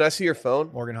 Dave, can I see your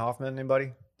phone? Morgan Hoffman,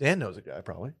 anybody? Dan knows a guy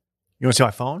probably. You want to see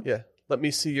my phone? Yeah. Let me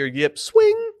see your yip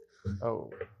swing. Oh,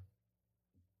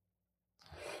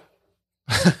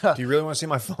 Do you really want to see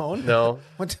my phone? No.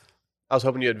 What? I was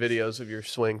hoping you had videos of your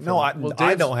swing. No, I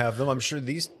Dave's- don't have them. I'm sure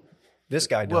this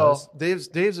guy does. well,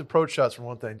 Dave's approach shots for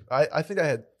one thing. I think I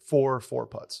had 4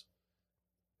 putts.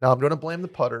 Now I'm going to blame the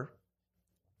putter.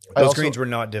 Those greens were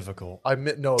not difficult.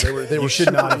 No, they were. You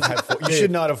should not have had. You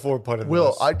should not have 4 putted.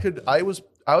 Will, I was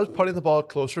putting the ball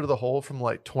closer to the hole from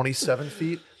like 27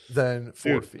 feet than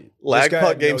 4 feet. Lag This guy putt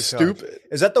had no game's touch. stupid.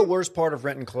 Is that the worst part of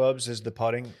renting clubs? Is the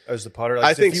putting? Is the putter?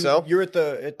 I think so. You're at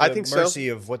the I think so. mercy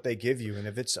of what they give you, and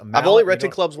if it's a I've mallet, only you rented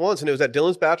don't- clubs once, and it was at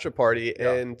Dylan's bachelor party,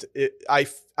 and I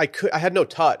had no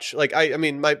touch. Like I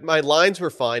mean, my lines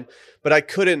were fine, but I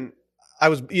couldn't. I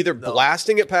was either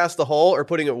blasting it past the hole or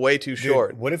putting it way too Dude,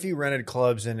 short. What if you rented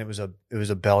clubs and it was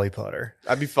a belly putter?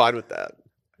 I'd be fine with that.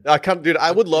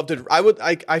 I would love to.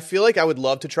 I feel like I would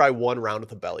love to try one round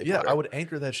with a belly Yeah, putter. I would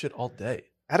anchor that shit all day.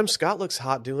 Adam Scott looks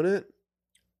hot doing it,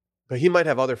 but he might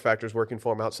have other factors working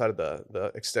for him outside of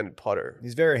the extended putter.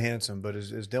 He's very handsome, but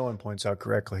as Dylan points out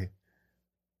correctly,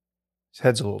 his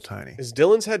head's a little tiny. Is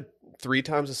Dylan's head 3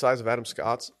 times the size of Adam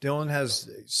Scott's? Dylan has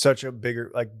such a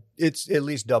bigger, like it's at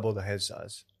least double the head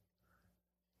size.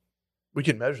 We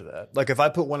can measure that. Like if I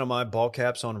put one of my ball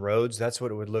caps on Rhodes, that's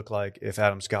what it would look like if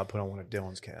Adam Scott put on one of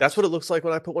Dylan's caps. That's what it looks like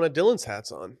when I put one of Dylan's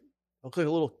hats on. I look like a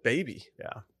little baby.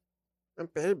 Yeah. A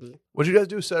baby. What did you guys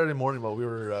do Saturday morning while we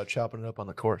were chopping it up on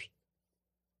the course?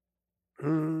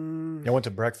 I went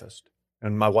to breakfast,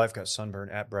 and my wife got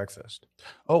sunburned at breakfast.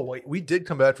 Oh, wait, we did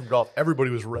come back from golf. Everybody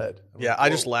was red. Yeah, I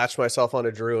just latched myself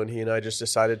onto Drew, and he and I just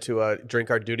decided to drink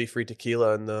our duty-free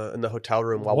tequila in the hotel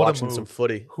room while What a watching move. some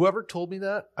footy. Whoever told me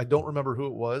that, I don't remember who it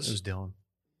It was. was Dylan.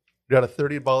 We got a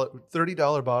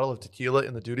 $30 bottle of tequila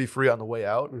in the duty free on the way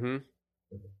out. Mm-hmm.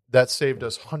 That saved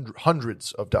us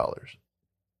hundreds of dollars.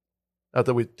 Not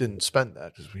that we didn't spend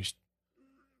that because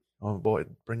oh boy,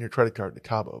 bring your credit card to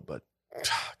Cabo. But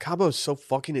Cabo is so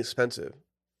fucking expensive.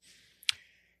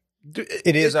 dude,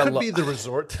 It is. It could be the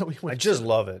resort that we went. I just to.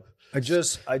 love it. I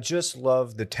just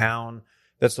love the town.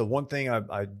 That's the one thing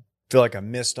I feel like I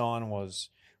missed on was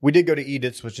we did go to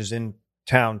Edith's, which is in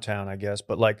town, I guess,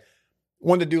 but like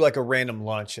wanted to do like a random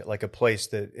lunch at like a place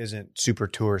that isn't super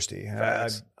touristy.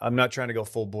 Facts. I'm not trying to go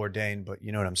full Bourdain, but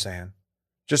you know what I'm saying.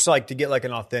 Just like to get like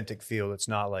an authentic feel. It's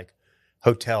not like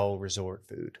hotel resort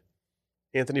food.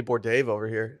 Anthony Bourdain over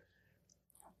here.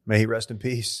 May he rest in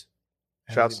peace.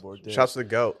 Shouts to the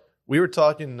GOAT. We were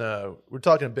talking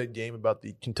a big game about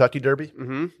the Kentucky Derby.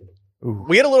 Mm-hmm. Ooh.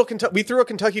 We had a little we threw a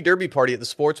Kentucky Derby party at the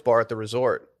sports bar at the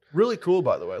resort. Really cool,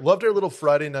 by the way. Loved our little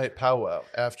Friday night powwow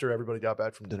after everybody got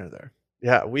back from dinner there.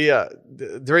 Yeah, we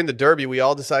during the Derby we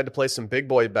all decided to play some big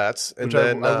boy bets, and Which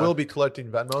then I will be collecting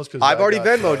Venmos because I've already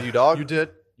Venmo'd you, dog.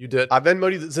 You did. I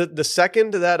Venmo'd you the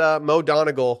second that Mo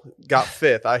Donegal got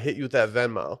fifth. I hit you with that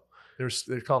Venmo.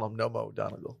 They're calling him No Mo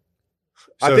Donegal.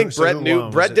 I think Brett who knew.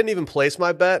 won? Brett Was it- didn't even place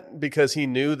my bet because he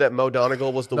knew that Mo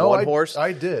Donegal was the one horse.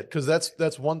 I did because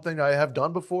that's one thing I have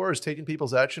done before is taking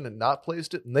people's action and not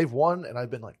placed it, and they've won, and I've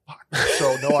been like, fuck.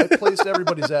 So no, I placed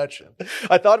everybody's action.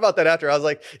 I thought about that after. I was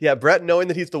like, yeah, Brett knowing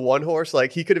that he's the one horse,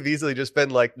 like he could have easily just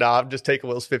been like, nah, I'm just taking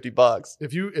Will's $50.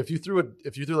 If you threw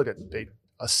like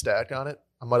a stack on it,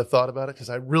 I might have thought about it because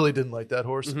I really didn't like that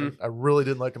horse. Mhm. I really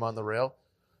didn't like him on the rail,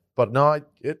 but no,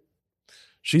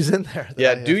 she's in there.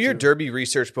 Yeah, do your Derby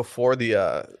research before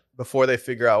they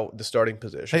figure out the starting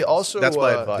position. Hey, also, that's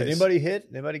my did advice. Did anybody hit?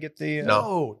 Anybody get the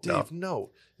No, Dave, no.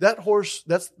 That horse,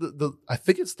 that's the I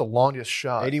think it's the longest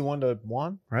shot. 81 to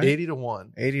 1, right? 80 to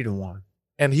 1. 80 to 1.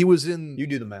 And he was in You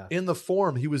do the math. in the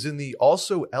form, he was in the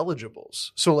also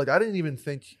eligibles. So like I didn't even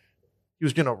think he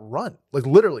was gonna run. Like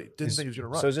literally didn't think he was gonna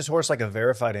run. So is this horse like a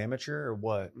verified amateur or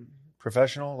what?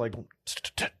 Professional? Like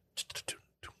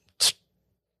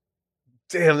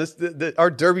Damn, our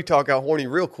Derby talk got horny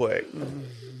real quick.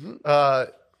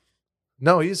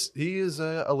 No, he is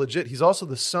a legit. He's also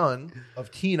the son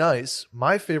of Keen Ice,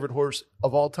 my favorite horse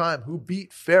of all time, who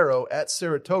beat Pharaoh at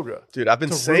Saratoga. Dude, I've been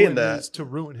to saying ruin that. to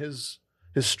ruin his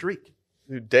streak.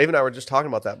 Dude, Dave and I were just talking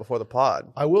about that before the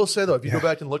pod. I will say though, if you go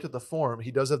back and look at the form,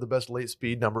 he does have the best late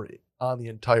speed number on the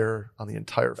entire.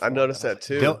 Form. I noticed that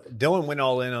too. Dylan went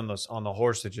all in on the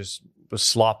horse that just was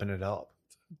slopping it up.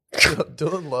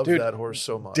 Dylan loves Dude, that horse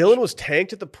so much. Dylan was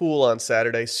tanked at the pool on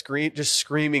Saturday,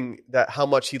 screaming that how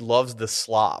much he loves the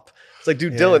slop. It's like,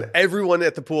 dude, Yeah. Dylan, everyone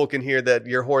at the pool can hear that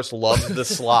your horse loves the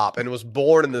slop and was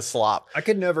born in the slop. I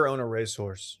could never own a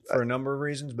racehorse for a number of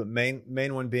reasons, but main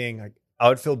one being like I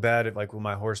would feel bad if like when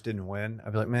my horse didn't win.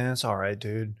 I'd be like, man, it's all right,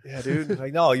 dude. Yeah, dude.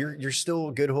 Like, no, you're still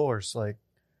a good horse. Like,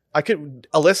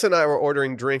 Alyssa and I were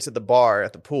ordering drinks at the bar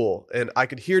at the pool, and I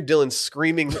could hear Dylan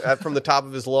screaming from the top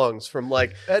of his lungs from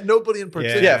like, At nobody in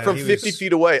particular. yeah, from he 50 was-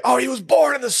 feet away. Oh, he was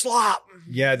born in the slop.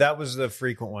 yeah, that was the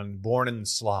frequent one. Born in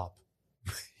slop.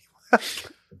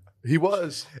 He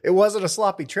was. It wasn't a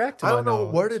sloppy track to I my don't know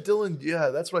knowledge. where did Dylan. Yeah,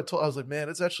 that's what I told. I was like, man,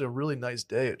 it's actually a really nice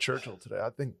day at Churchill today. I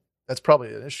think that's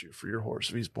probably an issue for your horse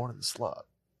if he's born in the slot.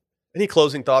 Any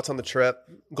closing thoughts on the trip?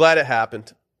 Glad it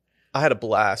happened. I had a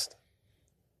blast.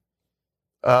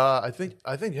 I think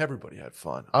everybody had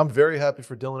fun. I'm very happy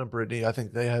for Dylan and Brittany. I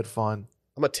think they had fun.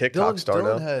 I'm a TikTok star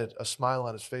Dylan now. had a smile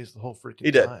on his face the whole freaking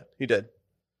He did. time. He did.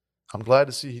 I'm glad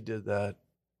to see he did that.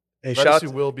 Hey, Glad shout out to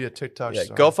see to, Will be a TikTok yeah,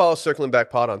 star. go follow Circling Back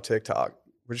Pod on TikTok.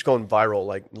 We're just going viral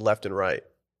like left and right.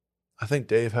 I think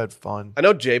Dave had fun. I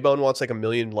know J-Bone wants like 1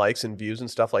 million likes and views and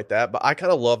stuff like that, but I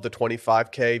kind of love the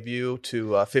 25K view to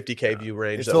 50K view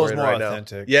range It that feels we're in more right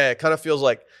authentic. now. Yeah, it kind of feels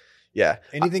like, yeah.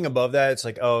 Anything above that, it's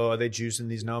like, oh, are they juicing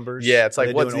these numbers? Yeah, it's Are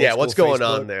like they doing old what's school going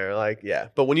on Facebook? there? Like, yeah.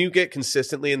 But when you get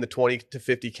consistently in the 20 to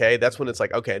 50K, that's when it's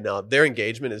like, okay, no, their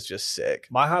engagement is just sick.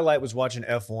 My highlight was watching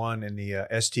F1 in the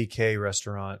STK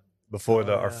restaurant before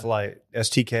our flight.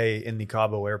 STK in the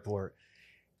Cabo airport.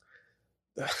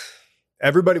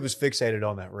 Everybody was fixated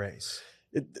on that race.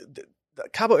 The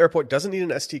Cabo Airport doesn't need an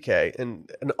STK, and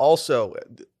also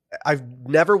I've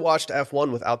never watched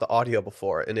F1 without the audio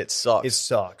before, and it sucks. It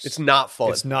sucks. It's not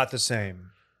fun. It's not the same.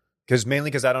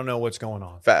 Mainly because I don't know what's going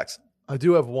on. Facts. I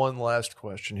do have one last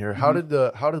question here. How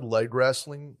did leg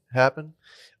wrestling happen?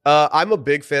 I'm a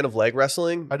big fan of leg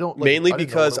wrestling. I don't- mainly I didn't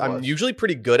know because what it I'm was. usually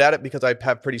pretty good at it because I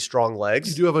have pretty strong You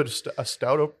legs. do have a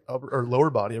stout or lower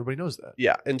body. Everybody knows that.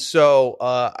 Yeah, and so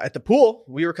at the pool,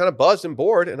 we were kind of buzzed and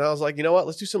bored, and I was like, you know what,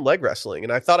 let's do some leg wrestling.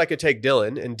 And I thought I could take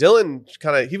Dylan, and Dylan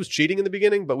he was cheating in the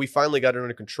beginning, but we finally got it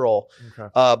under control. Okay.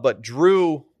 But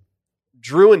Drew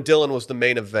and Dylan was the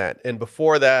main event, and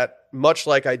before that, much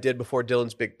like I did before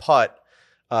Dylan's big putt,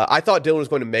 I thought Dylan was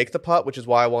going to make the putt, which is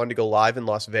why I wanted to go live in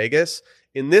Las Vegas.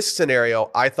 In this scenario,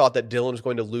 I thought that Dylan was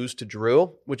going to lose to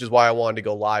Drew, which is why I wanted to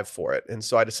go live for it. And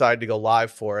so I decided to go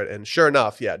live for it. And sure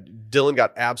enough, yeah, Dylan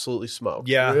got absolutely smoked.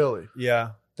 Yeah. Really?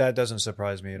 Yeah. That doesn't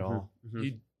surprise me at all.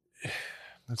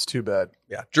 That's too bad.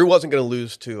 Yeah, Drew wasn't going to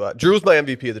lose to Drew was my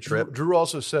MVP of the trip. Drew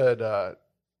also said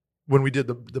when we did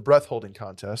the breath holding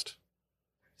contest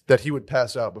that he would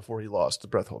pass out before he lost the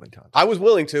breath holding contest. I was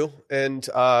willing to, and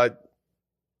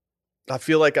I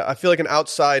feel like an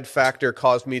outside factor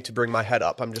caused me to bring my head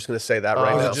up. I'm just going to say that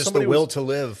right Was now. it just Somebody the will was- to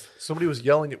live? Somebody was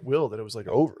yelling at Will that it was like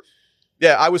over.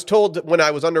 Yeah, I was told when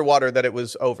I was underwater that it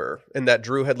was over and that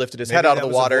Drew had lifted his head Maybe out of that the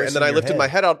was a water, voice and then in I your lifted my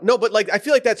head. head out. No, but like I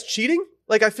feel like that's cheating.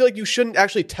 Like I feel like you shouldn't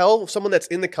actually tell someone that's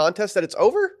in the contest that it's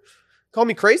over. Call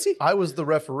me crazy? I was the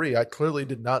referee. I clearly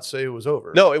did not say it was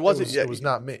over. No, it wasn't. It was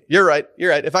not me. You're right. You're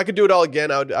right. If I could do it all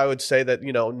again, I would say that,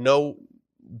 no,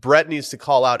 Brett needs to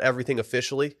call out everything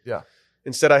officially. Yeah.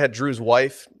 Instead, I had Drew's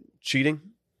wife cheating.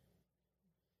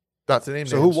 Not to name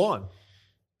So names. who won?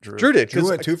 Drew did. Drew 'cause-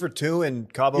 went 2 for 2 in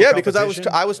Cabo. Yeah, because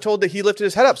competition? I was told that he lifted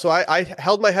his head up, so I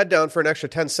held my head down for an extra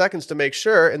 10 seconds to make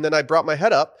sure, and then I brought my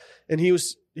head up, and he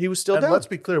was still And down. let's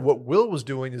be clear, what Will was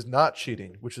doing is not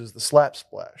cheating, which is the slap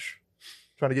splash.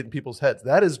 Trying to get in people's heads.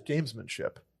 That is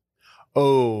gamesmanship.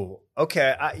 Oh,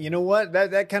 okay. You know what?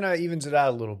 That kind of evens it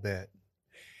out a little bit.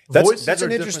 That's Voices an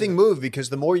are interesting different. move because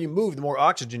the more you move, the more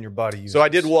oxygen your body uses. So I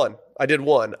did one.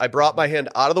 I brought my hand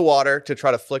out of the water to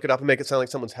try to flick it up and make it sound like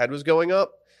someone's head was going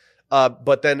up.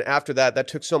 But then after that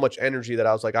took so much energy that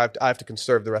I was like, I have to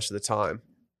conserve the rest of the time.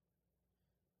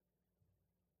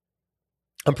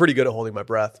 I'm pretty good at holding my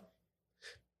breath.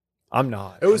 I'm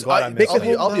not. It was- I'm glad I- I missed I'll that.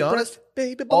 be- I'll be honest,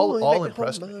 baby boy, All make me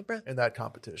impressed hold me my breath. in that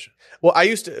competition. Well,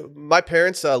 my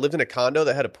parents lived in a condo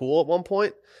that had a pool at one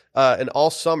point, and all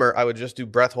summer I would just do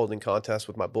breath holding contests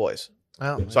with my boys.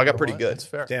 Oh, So I got you know pretty what? good. That's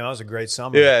fair. Damn, that was a great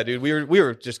summer. Yeah, dude, we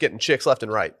were just getting chicks left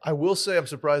and right. I will say I'm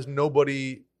surprised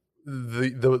nobody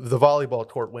the volleyball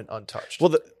court went untouched.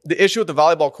 Well, the issue with the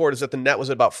volleyball court is that the net was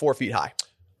about 4 feet high.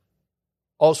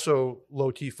 Also,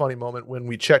 low key funny moment when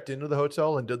we checked into the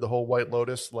hotel and did the whole White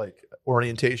Lotus like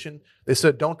orientation. They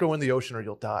said, "Don't go in the ocean or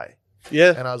you'll die."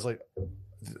 Yeah, And I was like,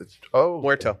 "Oh,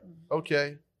 Muerto.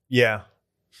 okay." Yeah.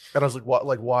 And I was like, "What?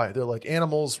 Like why?" They're like,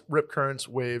 "Animals, rip currents,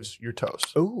 waves, you're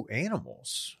toast." Oh,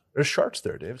 animals. There's sharks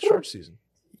there, Dave. It's shark season.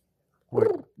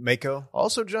 Mako.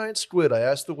 Also, giant squid. I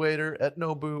asked the waiter at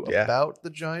Nobu Yeah. about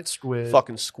the giant squid,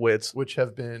 Fucking squids. which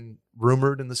have been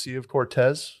rumored in the Sea of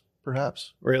Cortez.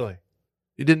 Perhaps Really?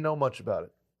 he didn't know much about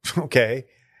it. Okay.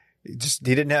 He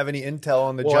didn't have any intel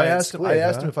on the Well, giant I asked squid. him. I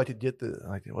asked huh? him if I could get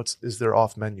is there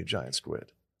off menu giant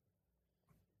squid?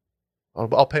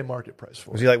 I'll pay market price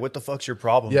for Was it. he like, "What the fuck's your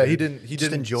problem?" Yeah, dude? he didn't. He Just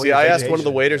didn't enjoy See, your I asked one of the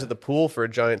vacation." waiters at the pool for a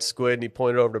giant squid, and he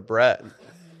pointed over to Brett.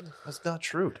 That's not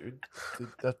true, dude.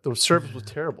 The service was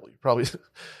terrible. You probably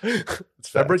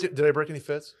It's did I break any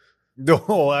fits?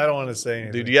 No, I don't want to say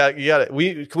anything. Dude, you got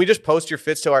it. Can we just post your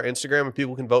fits to our Instagram and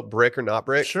people can vote brick or not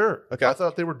brick? Sure. Okay. I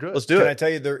thought they were good. Let's do Can I it. tell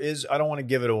you I don't want to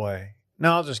give it away.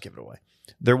 No, I'll just give it away.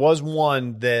 There was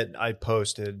one that I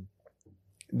posted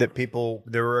that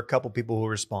there were a couple people who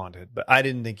responded, but I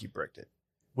didn't think you bricked it.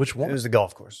 Which It one? was the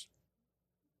golf course.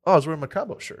 Oh, I was wearing my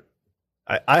Cabo shirt.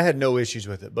 I had no issues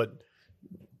with it, but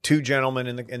two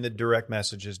gentlemen in the direct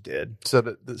messages did.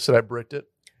 Said I bricked it.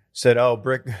 Said, "Oh,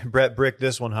 Brett bricked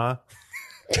this one, huh?"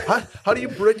 How do you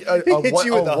brick a, Hits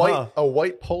you with the huh. a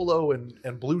white polo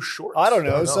and blue shorts? I don't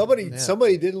know. Yeah.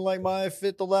 Somebody didn't like my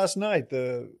fit the last night.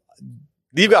 You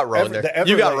got Ron the there.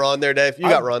 You got Everlane- Ron there, Dave. You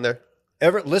got Ron there.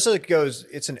 Lissa goes,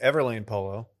 "It's an Everlane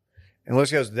polo," and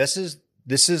Lissa goes, "This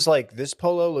is like this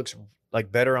polo looks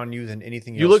like better on you than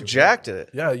anything You else." look you've jacked in it.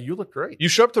 Yeah, you look great. You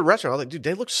show up to the restaurant. I was like, dude,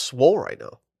 Dave looks swole right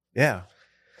now. Yeah,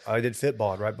 I did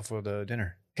Fitbod right before the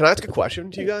dinner. Can I ask a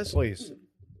question to you guys? Please,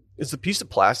 Is the piece of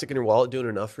plastic in your wallet doing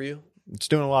enough for you? it's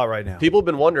doing a lot right now. People have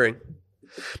been wondering.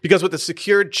 Because with the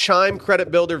secured Chime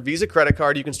Credit Builder Visa credit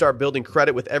card, you can start building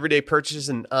credit with everyday purchases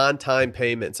and on-time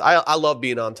payments. I love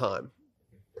being on time.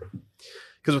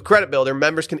 Because with Credit Builder,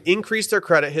 members can increase their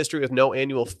credit history with no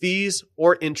annual fees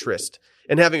or interest.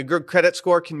 And having a good credit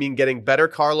score can mean getting better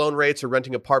car loan rates or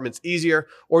renting apartments easier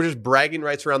or just bragging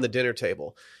rights around the dinner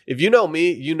table. If you know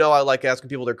me, you know I like asking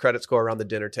people their credit score around the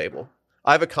dinner table.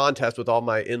 I have a contest with all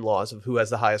my in-laws of who has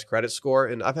the highest credit score,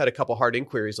 and I've had a couple hard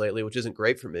inquiries lately, which isn't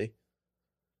great for me.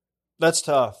 That's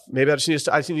tough. Maybe I just need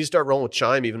to start rolling with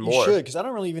Chime even more. You should, because I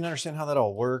don't really even understand how that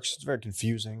all works. It's very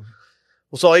confusing.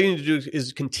 Well, so all you need to do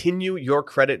is continue your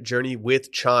credit journey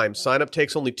with Chime. Sign up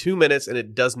takes only 2 minutes and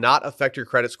it does not affect your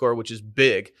credit score, which is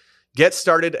big. Get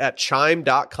started at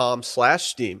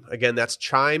chime.com/steam. Again, that's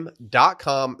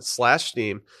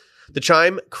chime.com/steam. The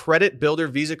Chime Credit Builder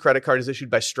Visa credit card is issued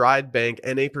by Stride Bank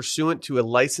NA pursuant to a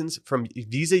license from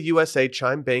Visa USA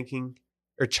Chime Banking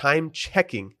or Chime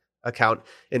Checking account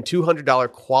and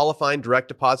 $200 qualifying direct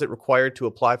deposit required to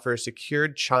apply for a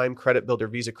secured Chime Credit Builder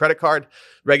Visa credit card.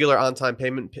 Regular on-time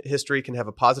payment history can have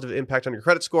a positive impact on your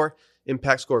credit score.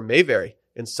 Impact score may vary,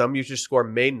 and some users' score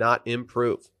may not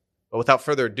improve. But without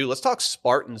further ado, let's talk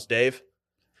Spartans, Dave.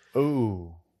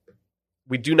 Ooh.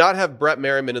 We do not have Brett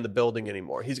Merriman in the building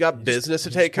anymore. He's got business to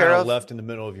take care of. Left in the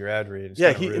middle of your ad read. It's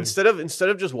Yeah, kinda rude. instead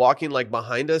of just walking like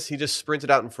behind us, he just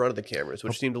sprinted out in front of the cameras,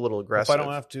 which seemed a little Hope aggressive. I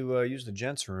don't have to use the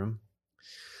gents' room.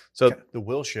 So The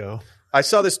Will Show. I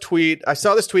saw this tweet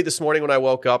this morning when I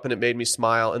woke up, and it made me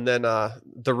smile. And then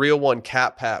the real one,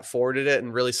 Cat Pat, forwarded it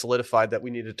and really solidified that we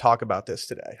need to talk about this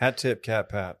today. Hat tip, Cat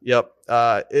Pat. Yep.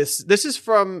 This is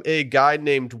from a guy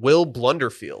named Will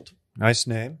Blunderfield. Nice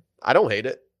name. I don't hate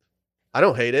it.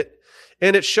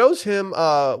 And it shows him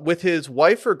with his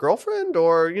wife or girlfriend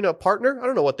or, partner. I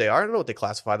don't know what they are. I don't know what they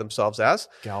classify themselves as.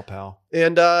 Gal pal.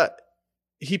 And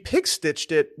he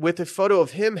pick-stitched it with a photo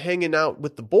of him hanging out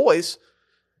with the boys.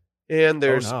 And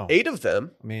there's 8 of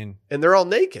them. I mean, and they're all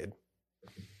naked.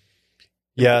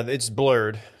 Yeah, it's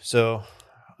blurred. So,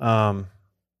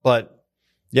 but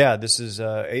yeah, this is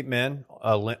 8 men,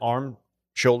 arms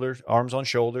on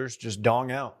shoulders, just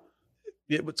dong out.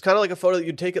 It's kind of like a photo that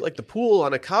you'd take at like the pool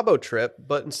on a Cabo trip,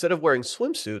 but instead of wearing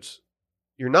swimsuits,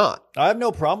 you're not. I have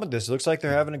no problem with this. It looks like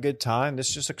they're having a good time.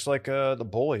 This just looks like the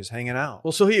boys hanging out.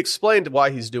 Well, so he explained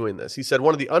why he's doing this. He said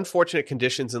one of the unfortunate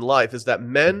conditions in life is that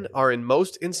men are in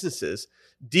most instances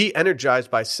de-energized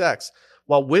by sex,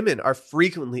 while women are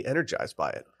frequently energized by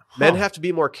it. Men have to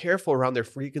be more careful around their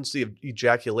frequency of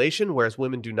ejaculation, whereas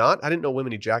women do not. I didn't know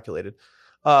women ejaculated.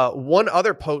 One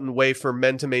other potent way for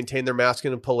men to maintain their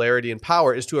masculine polarity and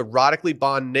power is to erotically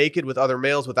bond naked with other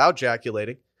males without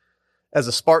ejaculating, as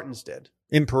the Spartans did.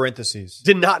 In parentheses.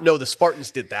 Did not know the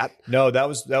Spartans did that. No, that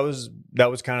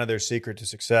was kind of their secret to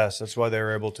success. That's why they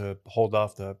were able to hold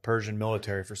off the Persian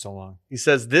military for so long. He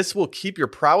says this will keep your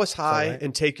prowess high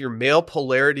and take your male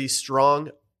polarity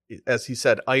strong. As he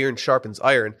said, iron sharpens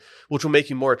iron, which will make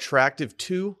you more attractive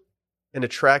to and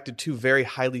attracted to very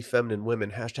highly feminine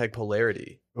women.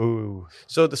 #polarity. Ooh.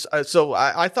 So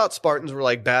I thought Spartans were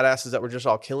like badasses that were just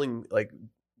all killing like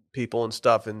people and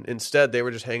stuff, and instead they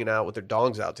were just hanging out with their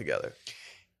dongs out together.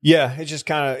 Yeah, it's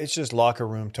just locker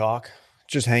room talk,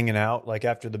 just hanging out. Like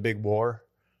after the big war,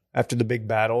 after the big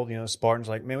battle, Spartans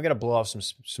like, man, we got to blow off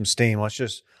some steam. Let's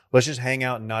just hang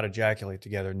out and not ejaculate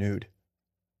together nude.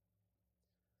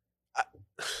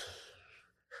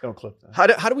 Don't clip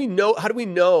that. How do we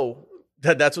know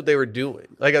that that's what they were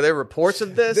doing? Like, are there reports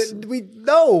of this?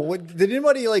 Did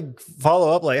anybody like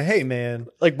follow up? Like, hey, man,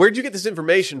 like, where'd you get this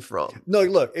information from? No,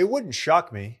 look, it wouldn't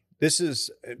shock me. There's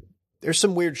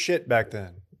some weird shit back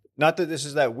then. Not that this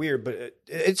is that weird, but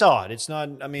it's odd. It's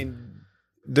not. I mean,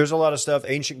 there's a lot of stuff.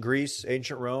 Ancient Greece,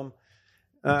 ancient Rome.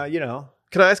 Can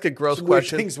I ask a gross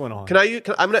question? Weird things went on. I'm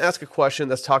going to ask a question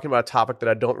that's talking about a topic that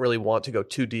I don't really want to go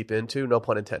too deep into. No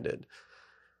pun intended.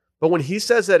 But when he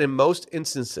says that in most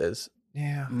instances,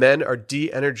 men are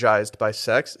de-energized by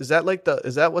sex, is that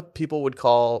what people would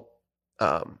call,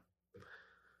 I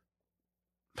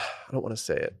don't want to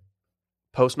say it,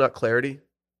 post-nut clarity?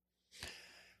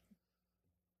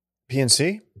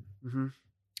 PNC? Mm-hmm.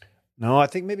 No, I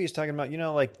think maybe he's talking about,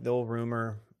 like the old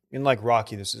rumor in like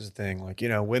Rocky, this is a thing. Like,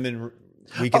 women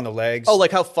weaken the legs. Oh,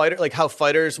 like how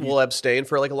fighters will abstain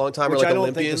for like a long time, Which or like I don't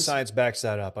Olympians? think the science backs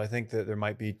that up. I think that there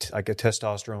might be like a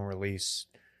testosterone release.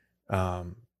 I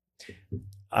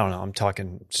don't know. I'm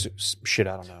talking shit.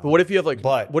 I don't know. But what if you have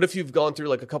what if you've gone through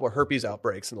like a couple of herpes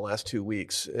outbreaks in the last 2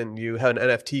 weeks and you have an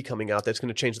NFT coming out that's going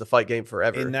to change the fight game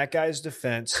forever? In that guy's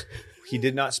defense, he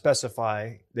did not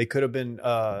specify. They could have been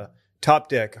top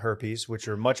deck herpes, which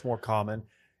are much more common,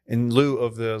 in lieu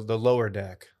of the lower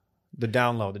deck, the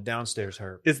down low, the downstairs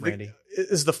herp. Randy,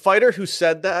 is the fighter who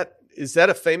said that? Is that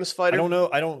a famous fighter? I don't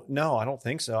know. I don't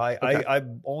think so. I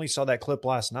only saw that clip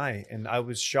last night, and I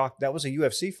was shocked. That was a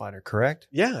UFC fighter, correct?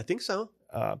 Yeah, I think so.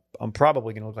 I'm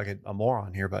probably going to look like a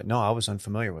moron here, but no, I was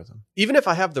unfamiliar with him. Even if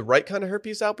I have the right kind of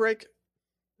herpes outbreak,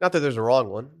 not that there's a wrong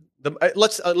one. Let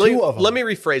me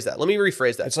rephrase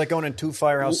that. It's like going in 2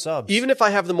 Firehouse Subs. Even if I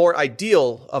have the more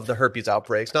ideal of the herpes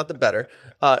outbreaks, not the better.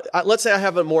 Let's say I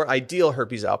have a more ideal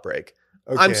herpes outbreak.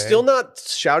 Okay. I'm still not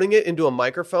shouting it into a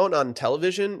microphone on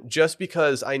television just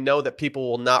because I know that people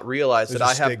will not realize that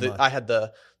I had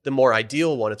the more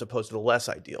ideal one as opposed to the less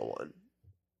ideal one.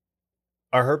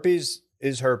 Our herpes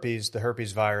is herpes, the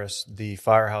herpes virus, the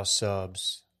Firehouse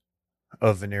Subs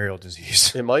of venereal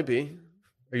disease. It might be.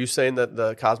 Are you saying that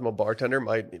the Cosmo bartender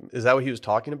is that what he was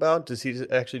talking about? Does he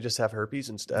actually just have herpes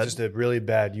instead? Just a really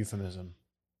bad euphemism.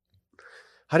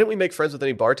 How didn't we make friends with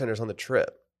any bartenders on the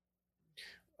trip?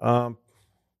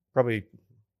 Probably.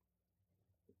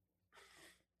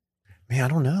 Man, I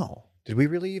don't know. Did we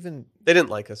really even? They didn't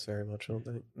like us very much, I don't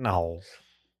think. No.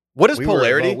 What is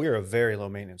polarity? We were a very low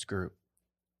maintenance group.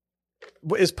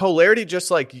 Is polarity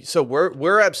just like, so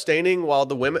we're abstaining while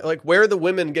the women, like, where are the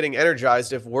women getting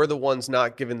energized if we're the ones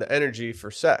not giving the energy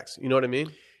for sex? You know what I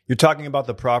mean? You're talking about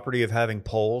the property of having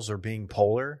poles or being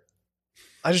polar?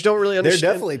 I just don't really understand.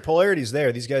 There's definitely polarities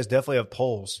there. These guys definitely have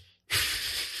poles.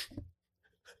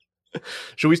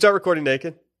 Should we start recording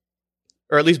naked?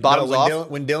 Or at least bottoms off?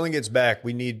 When Dylan gets back,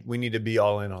 we need to be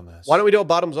all in on this. Why don't we do it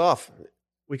bottoms off?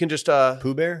 We can just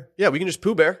Pooh Bear? yeah, we can just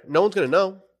Pooh Bear. No one's gonna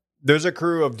know. There's a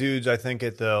crew of dudes, I think,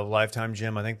 at the Lifetime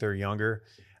gym. I think they're younger.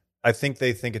 I think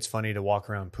they think it's funny to walk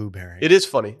around Pooh Bearing. It is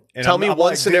funny. And Tell I'm me one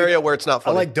like, scenario dude, where it's not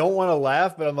funny. I don't want to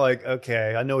laugh, but I'm like,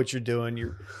 okay, I know what you're doing.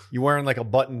 You're wearing like a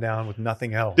button down with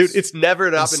nothing else. Dude, it's never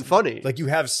not been funny. Like you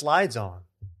have slides on.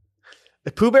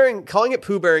 Pooh Bearing, calling it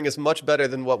Pooh Bearing is much better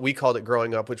than what we called it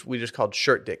growing up, which we just called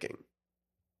shirt dicking.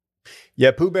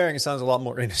 Yeah, Pooh Bearing sounds a lot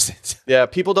more innocent. Yeah,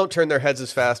 people don't turn their heads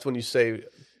as fast when you say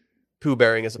Pooh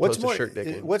Bearing as opposed to shirt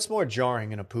dicking. What's more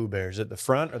jarring in a Pooh Bear? Is it the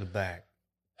front or the back?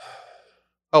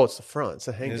 Oh, it's the front. It's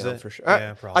the hang Is down it? for sure.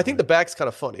 Yeah, probably. I think the back's kind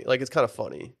of funny. Like, it's kind of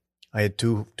funny. I had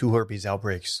two herpes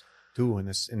outbreaks, two in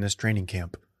this training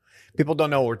camp. People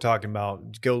don't know what we're talking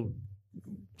about. Go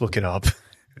look it up.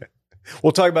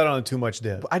 We'll talk about it on Too Much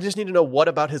Dip. I just need to know what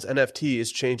about his NFT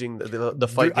is changing the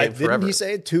fight game forever. Didn't he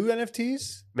say 2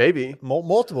 NFTs? Maybe.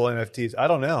 Multiple NFTs. I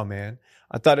don't know, man.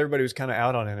 I thought everybody was kind of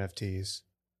out on NFTs,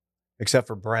 except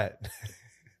for Brett.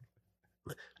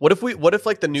 What if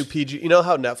like the new PG, you know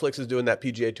how Netflix is doing that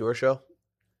PGA Tour show?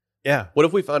 Yeah. What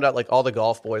if we found out like all the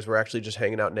golf boys were actually just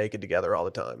hanging out naked together all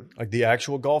the time? Like the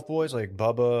actual golf boys, like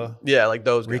Bubba, Yeah, like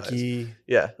those guys. Ricky.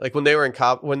 Yeah, like when they were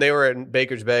in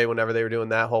Baker's Bay, whenever they were doing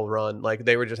that whole run, like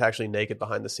they were just actually naked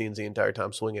behind the scenes the entire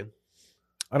time swinging.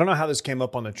 I don't know how this came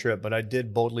up on the trip, but I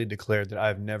did boldly declare that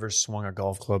I've never swung a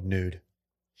golf club nude.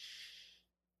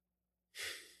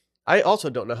 I also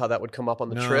don't know how that would come up on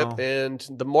the No. trip, and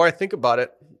the more I think about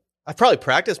it, I've probably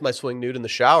practiced my swing nude in the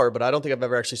shower, but I don't think I've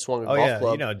ever actually swung a Oh golf yeah,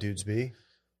 club. you know how dudes be.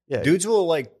 Yeah, Dudes will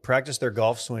like practice their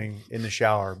golf swing in the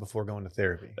shower before going to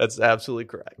therapy. that's absolutely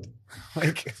correct.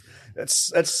 Like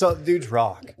that's so dudes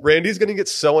rock. Randy's going to get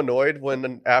so annoyed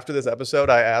when after this episode,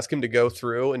 I ask him to go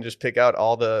through and just pick out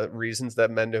all the reasons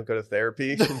that men don't go to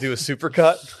therapy and do a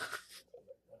supercut.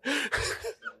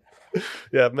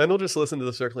 Yeah, men will just listen to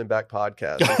the Circling Back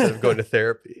podcast instead of going to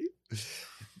therapy.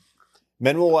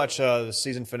 Men will watch the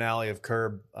season finale of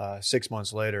Curb 6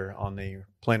 months later on the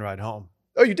plane ride home.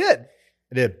 Oh, you did?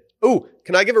 I did. Oh,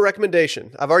 can I give a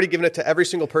recommendation? I've already given it to every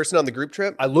single person on the group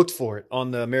trip. I looked for it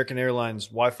on the American Airlines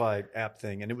Wi-Fi app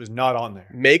thing, and it was not on there.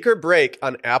 Make or Break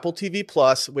on Apple TV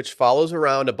Plus, which follows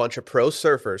around a bunch of pro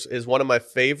surfers, is one of my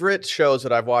favorite shows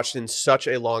that I've watched in such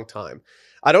a long time.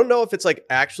 I don't know if it's like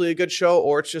actually a good show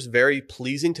or it's just very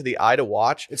pleasing to the eye to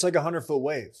watch. It's like 100-foot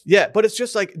wave. Yeah, but it's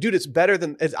just like, dude, it's better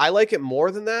than, I like it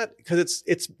more than that because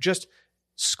it's just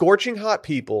scorching hot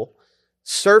people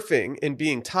surfing and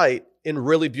being tight in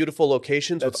really beautiful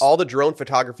locations with all the drone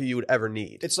photography you would ever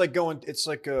need. It's like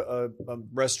a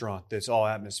restaurant that's all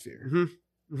atmosphere.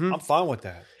 Mm-hmm. Mm-hmm. I'm fine with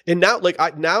that. And now,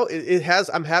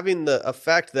 I'm having the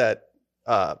effect that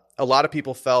a lot of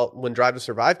people felt when Drive to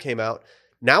Survive came out.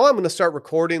 Now I'm going to start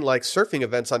recording like surfing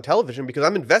events on television because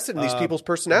I'm invested in these people's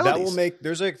personalities. That will make,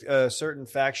 there's a certain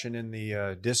faction in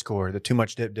the Discord, the Too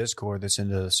Much Dip Discord that's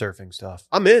into surfing stuff.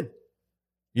 I'm in.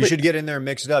 You should get in there and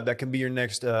mix it up. That can be your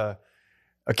next Twitter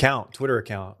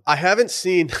account. I haven't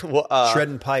seen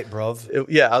Shredding pipe, bruv.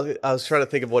 I was trying to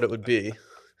think of what it would be.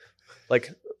 Like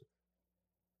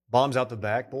bombs out the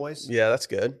back, boys. Yeah, that's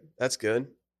good. That's good.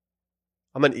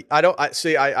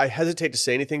 I hesitate to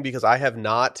say anything because I have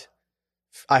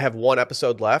one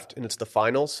episode left and it's the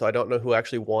finals, so I don't know who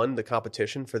actually won the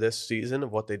competition for this season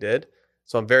of what they did.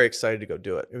 So I'm very excited to go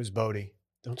do it. It was Bodie.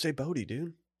 Don't say Bodie,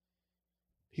 dude.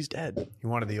 He's dead. He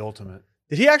wanted the ultimate.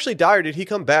 Did he actually die or did he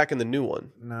come back in the new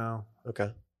one? No.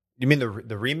 Okay. You mean the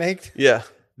remake? Yeah.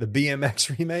 The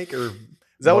BMX remake or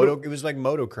is that it was like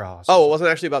motocross? Oh, it wasn't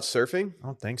actually about surfing? I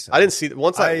don't think so. I didn't see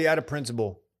that. I had a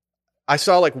principle. I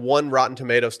saw like one Rotten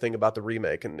Tomatoes thing about the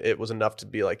remake and it was enough to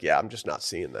be like, yeah, I'm just not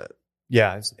seeing that.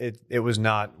 Yeah, it was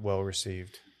not well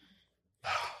received.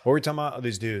 What were we talking about? Oh,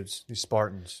 these dudes, these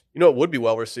Spartans. You know, it would be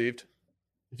well received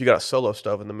if you got a solo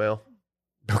stove in the mail.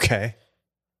 Okay.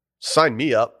 Sign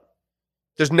me up.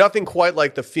 There's nothing quite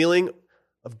like the feeling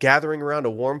of gathering around a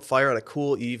warm fire on a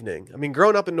cool evening. I mean,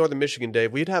 growing up in northern Michigan,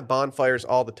 Dave, we'd have bonfires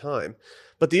all the time.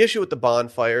 But the issue with the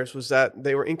bonfires was that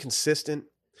they were inconsistent.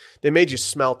 They made you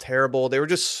smell terrible. They were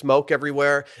just smoke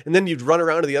everywhere. And then you'd run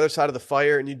around to the other side of the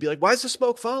fire and you'd be like, why is the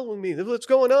smoke following me? What's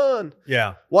going on?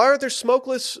 Yeah. Why aren't there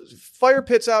smokeless fire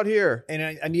pits out here?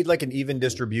 And I need like an even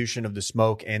distribution of the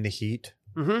smoke and the heat.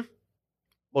 Mm-hmm.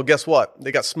 Well, guess what?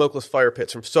 They got smokeless fire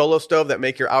pits from Solo Stove that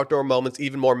make your outdoor moments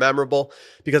even more memorable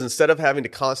because instead of having to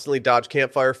constantly dodge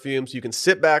campfire fumes, you can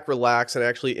sit back, relax, and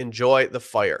actually enjoy the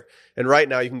fire. And right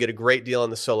now, you can get a great deal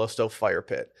on the Solo Stove fire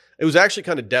pit. It was actually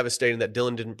kind of devastating that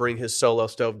Dylan didn't bring his Solo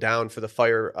Stove down for the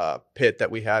fire pit that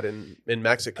we had in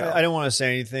Mexico. I don't want to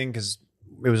say anything because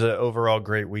it was an overall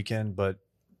great weekend, but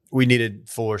we needed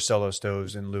 4 Solo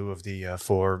Stoves in lieu of the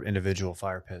 4 individual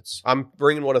fire pits. I'm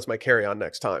bringing one as my carry-on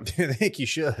next time. I think you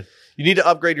should. You need to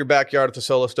upgrade your backyard with a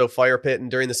Solo Stove fire pit,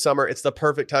 and during the summer, it's the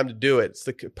perfect time to do it. It's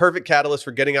the perfect catalyst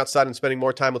for getting outside and spending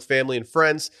more time with family and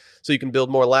friends so you can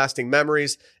build more lasting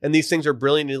memories, and these things are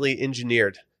brilliantly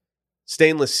engineered.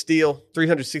 Stainless steel,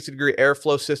 360-degree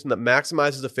airflow system that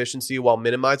maximizes efficiency while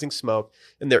minimizing smoke,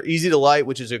 and they're easy to light,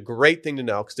 which is a great thing to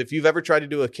know, because if you've ever tried to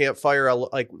do a campfire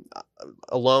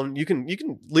alone, you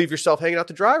can leave yourself hanging out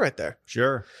to dry right there.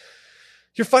 Sure.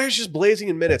 Your fire's just blazing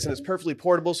in minutes, and it's perfectly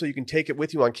portable so you can take it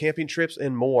with you on camping trips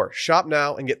and more. Shop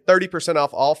now and get 30%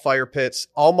 off all fire pits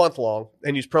all month long,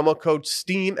 and use promo code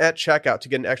STEAM at checkout to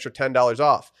get an extra $10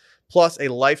 off, plus a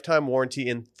lifetime warranty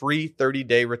and free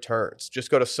 30-day returns. Just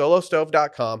go to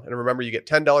solostove.com, and remember, you get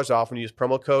 $10 off when you use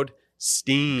promo code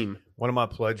STEAM. One of my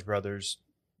pledge brothers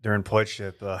during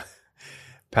pledgeship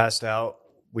passed out.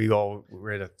 We all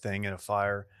were at a thing in a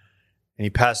fire. And he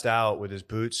passed out with his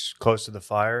boots close to the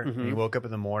fire. Mm-hmm. And he woke up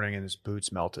in the morning and his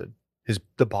boots melted. The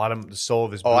sole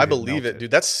of his boot. Oh, I had believe melted. it,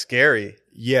 dude. That's scary.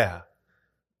 Yeah.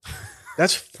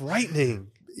 That's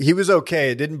frightening. He was okay.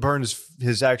 It didn't burn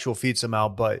his actual feet somehow,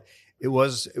 but it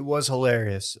was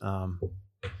hilarious.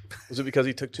 Was it because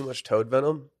he took too much toad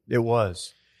venom? It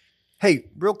was. Hey,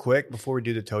 real quick, before we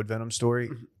do the toad venom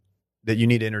story that you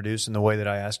need to introduce in the way that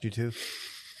I asked you to.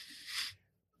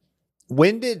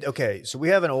 So we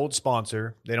have an old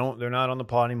sponsor. They're not on the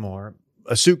pod anymore.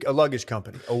 A luggage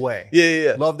company, Away.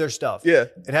 Yeah. Love their stuff. Yeah.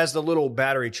 It has the little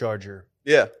battery charger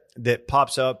Yeah. that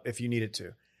pops up if you need it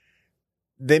to.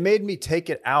 They made me take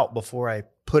it out before I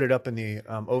put it up in the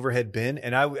overhead bin,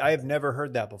 and I have never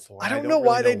heard that before. I don't know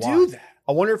why they do that.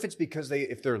 I wonder if it's because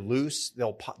if they're loose,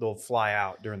 they'll fly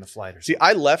out during the flight or See, something.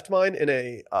 I left mine in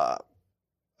a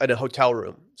hotel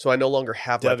room, so I no longer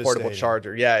have my portable Devastating.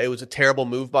 charger. Yeah, it was a terrible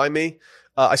move by me.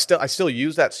 I still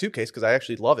use that suitcase because I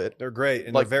actually love it. They're great,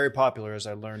 and Like- they're very popular, as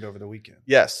I learned over the weekend.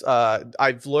 Yes,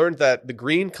 I've learned that the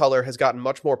green color has gotten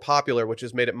much more popular, which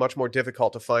has made it much more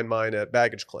difficult to find mine at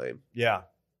baggage claim. Yeah.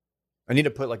 I need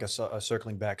to put like a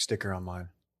circling back sticker on mine.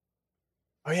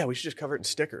 Oh yeah, we should just cover it in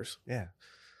stickers. Yeah.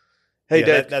 Hey Yeah,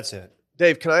 Dave, that's it.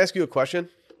 Dave, can I ask you a question?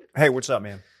 Hey, what's up,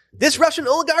 man? This Russian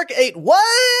oligarch ate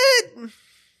what?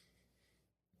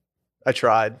 I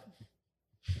tried.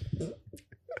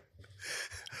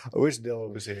 I wish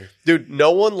Dylan was here. Dude,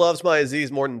 no one loves my Aziz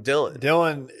more than Dylan.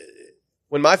 Dylan,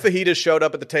 When my fajitas showed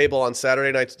up at the table on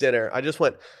Saturday night's dinner, I just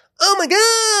went, "Oh my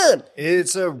god!"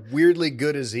 it's a weirdly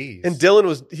good Aziz. And Dylan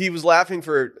was laughing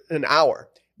for an hour.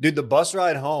 Dude, the bus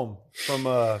ride home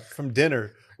from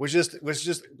dinner was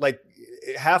just like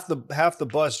half the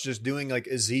bus just doing like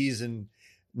Aziz in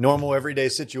normal everyday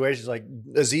situations, like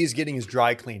Aziz getting his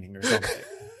dry cleaning or something.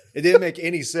 It didn't make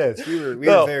any sense. We were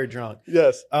very drunk.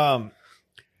 Yes.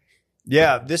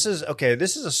 Yeah, this is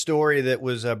a story that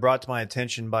was brought to my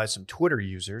attention by some Twitter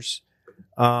users.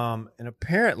 And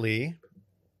apparently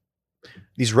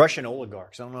these Russian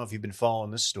oligarchs, I don't know if you've been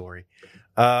following this story.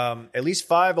 At least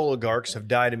 5 oligarchs have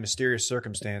died in mysterious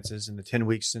circumstances in the 10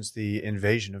 weeks since the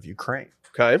invasion of Ukraine.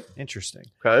 Okay. Interesting.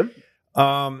 Okay.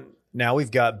 Now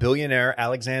we've got billionaire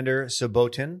Alexander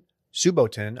Subotin,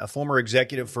 a former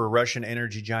executive for Russian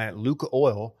energy giant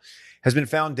Lukoil, has been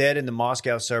found dead in the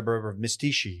Moscow suburb of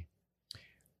Mystishi.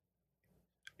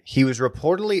 He was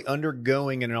reportedly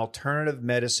undergoing an alternative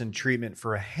medicine treatment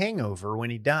for a hangover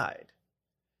when he died.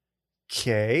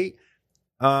 Okay.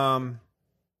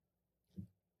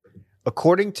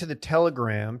 According to the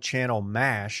Telegram channel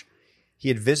MASH, he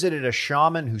had visited a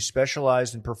shaman who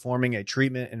specialized in performing a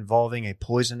treatment involving a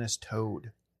poisonous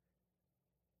toad.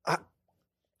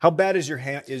 How bad is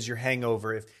your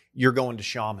hangover if you're going to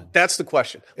shaman? That's the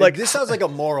question. Like, this sounds like a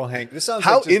moral hang. This sounds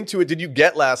How like just, into it did you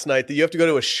get last night that you have to go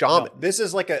to a shaman? no, this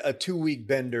is like a 2-week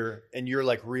bender, and you're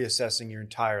like reassessing your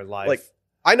entire life. Like,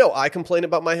 I know I complain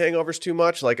about my hangovers too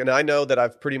much. Like, and I know that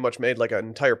I've pretty much made like an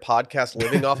entire podcast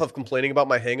living off of complaining about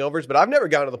my hangovers, but I've never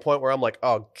gotten to the point where I'm like,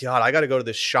 oh God, I got to go to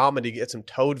this shaman to get some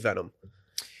toad venom.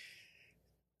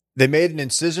 They made an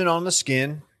incision on the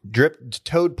skin, dripped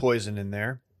toad poison in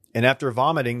there, and after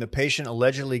vomiting, the patient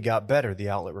allegedly got better, the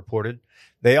outlet reported.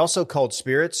 They also called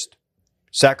spirits,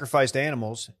 sacrificed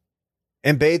animals,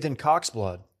 and bathed in cock's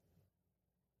blood.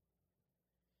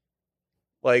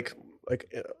 Like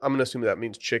I'm going to assume that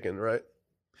means chicken, right?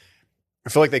 I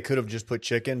feel like they could have just put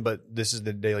chicken, but this is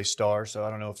the Daily Star, so I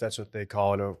don't know if that's what they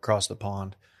call it across the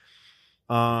pond.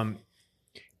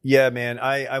 Yeah, man,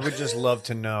 I would just love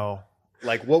to know,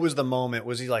 like, what was the moment?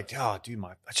 Was he like, oh, dude,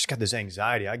 I just got this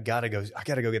anxiety. I gotta go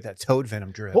get that toad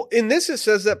venom drip. Well, in this, it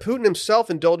says that Putin himself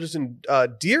indulges in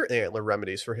deer antler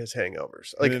remedies for his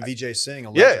hangovers. Like Even Vijay Singh,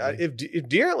 yeah, allegedly. if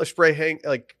deer antler spray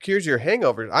cures your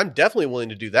hangovers, I'm definitely willing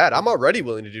to do that. I'm already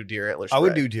willing to do deer antler spray. I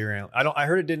would do deer antler. I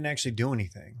heard it didn't actually do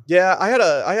anything. Yeah, I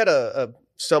had a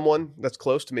someone that's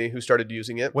close to me who started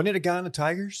using it. Wasn't it a guy on the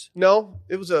Tigers? No,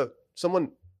 it was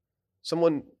someone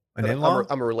An that in-law?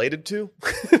 I'm related to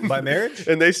By marriage?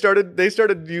 and they started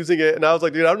using it, and I was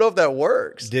like, dude, I don't know if that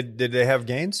works. Did they have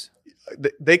gains?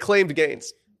 They claimed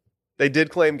gains. They did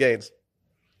claim gains.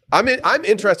 I'm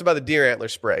interested by the deer antler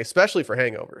spray, especially for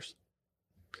hangovers.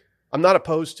 I'm not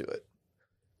opposed to it.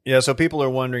 Yeah, so people are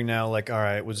wondering now, like, all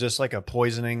right, was this like a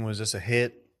poisoning? Was this a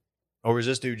hit? Or was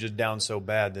this dude just down so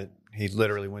bad that he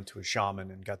literally went to a shaman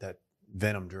and got that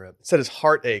venom drip? It said his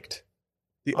heart ached.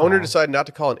 The owner Oh. decided not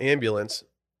to call an ambulance,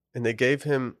 and they gave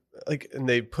him and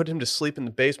they put him to sleep in the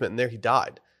basement, and there he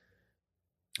died.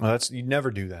 Well, you'd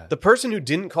never do that. The person who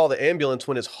didn't call the ambulance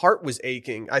when his heart was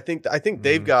aching, I think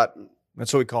they've got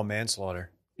That's what we call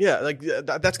manslaughter.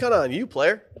 that's kind of on you,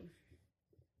 player.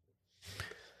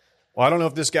 Well, I don't know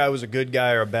if this guy was a good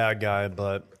guy or a bad guy,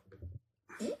 but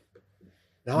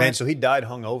No, man, so he died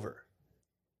hungover.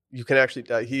 you can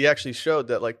actually he actually showed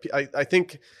that, like, I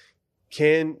think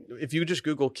if you just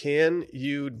Google can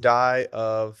you die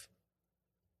of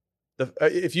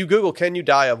if you Google can you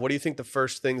die of, what do you think the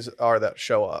first things are that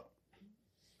show up?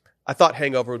 I thought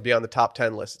hangover would be on the top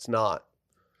 10 list. It's not.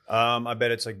 I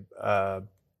bet it's like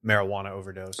marijuana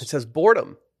overdose. It says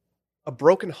boredom, a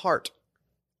broken heart,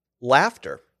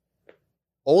 laughter,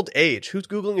 old age. Who's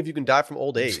Googling if you can die from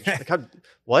old age?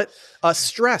 What?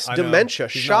 Stress, I know. dementia,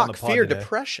 He's not on shock, the pod fear, today.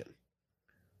 depression.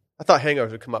 I thought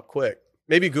hangovers would come up quick.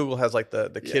 Maybe Google has like the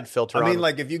kid filter I on mean, them.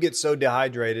 like if you get so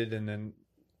dehydrated and then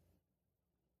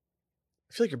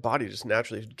I feel like your body just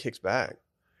naturally kicks back.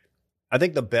 I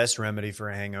think the best remedy for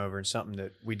a hangover and something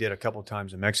that we did a couple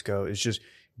times in Mexico is just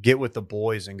get with the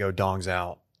boys and go dongs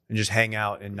out and just hang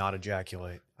out and not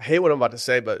ejaculate. I hate what I'm about to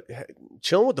say, but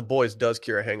chilling with the boys does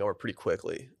cure a hangover pretty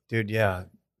quickly. Dude, yeah.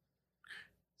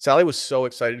 Sally was so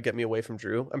excited to get me away from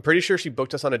Drew. I'm pretty sure she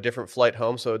booked us on a different flight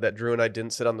home so that Drew and I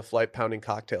didn't sit on the flight pounding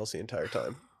cocktails the entire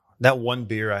time. That one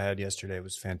beer I had yesterday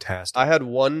was fantastic. I had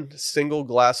one single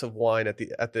glass of wine at the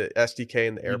SDK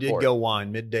in the You airport. did go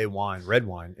wine, midday wine, red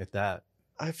wine, if that.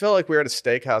 I felt like we were at a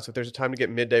steakhouse. If there's a time to get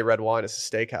midday red wine, it's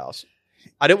a steakhouse.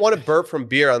 I didn't want to burp from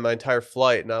beer on my entire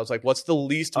flight, and I was like, what's the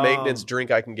least maintenance drink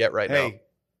I can get right now? Hey,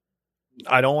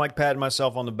 I don't like patting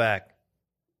myself on the back.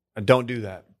 I don't do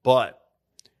that. But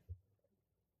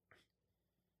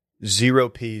 0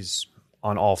 P's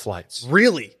on all flights.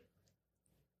 Really?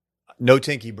 No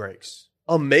tinky breaks.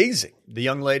 Amazing. The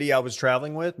young lady I was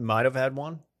traveling with might have had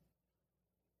one.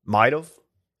 Might have.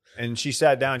 And she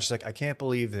sat down. She's like, I can't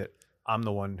believe that I'm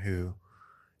the one who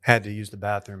had to use the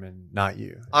bathroom and not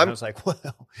you. And I was like,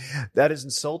 well, that is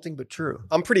insulting, but true.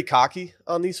 I'm pretty cocky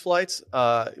on these flights.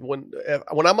 When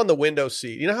I'm on the window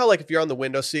seat, you know how like if you're on the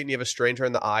window seat and you have a stranger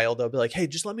in the aisle, they'll be like, hey,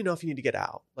 just let me know if you need to get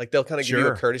out. Like they'll kind of give you a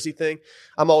Sure. courtesy thing.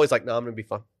 I'm always like, no, I'm going to be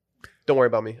fine. Don't worry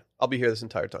about me. I'll be here this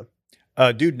entire time.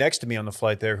 Dude next to me on the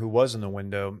flight there who was in the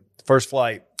window, first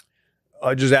flight,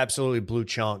 just absolutely blew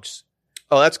chunks.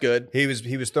 Oh, that's good. He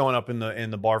was throwing up in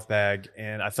the barf bag,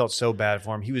 and I felt so bad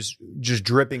for him. He was just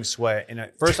dripping sweat, and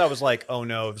at first I was like, "Oh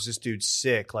no, is this dude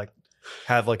sick? Like,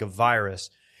 have like a virus?"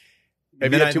 Maybe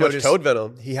And you then had too I much noticed toad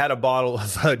venom. He had a bottle of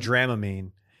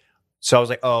Dramamine, so I was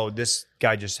like, "Oh, this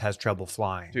guy just has trouble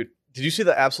flying." Dude, did you see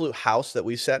the absolute house that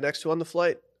we sat next to on the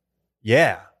flight?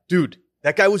 Yeah, Dude,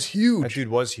 that guy was huge. that dude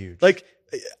was huge. Like,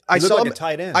 I he looked saw like him. a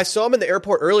tight end. I saw him in the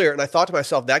airport earlier, and I thought to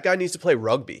myself, that guy needs to play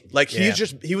rugby. Like he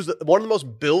was one of the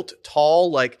most built,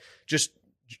 tall, just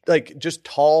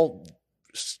tall,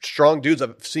 strong dudes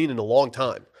I've seen in a long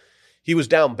time. He was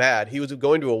down bad. He was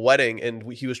going to a wedding,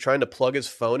 and he was trying to plug his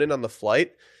phone in on the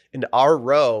flight, and our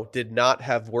row did not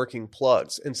have working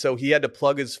plugs, and so he had to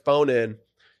plug his phone in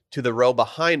to the row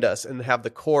behind us and have the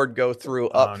cord go through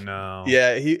up. Oh no.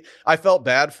 Yeah, I felt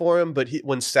bad for him, but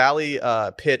when Sally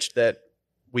pitched that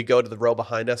we go to the row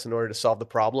behind us in order to solve the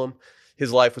problem,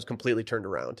 his life was completely turned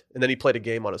around. And then he played a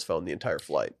game on his phone the entire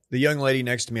flight. The young lady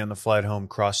next to me on the flight home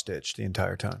cross-stitched the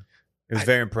entire time. It was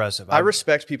very impressive. I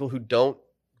respect people who don't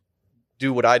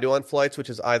do what I do on flights, which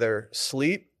is either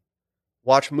sleep,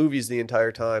 watch movies the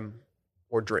entire time,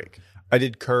 or drink. I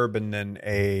did Curb and then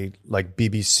a like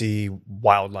BBC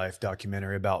wildlife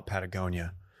documentary about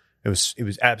Patagonia. It was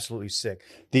absolutely sick.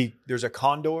 There's a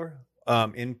condor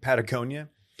in Patagonia,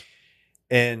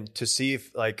 and to see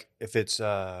if it's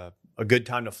a good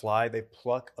time to fly, they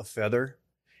pluck a feather,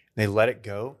 they let it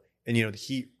go, and the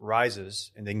heat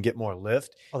rises, and they can get more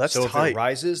lift. Oh, that's so tight. if it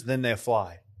rises, then they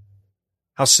fly.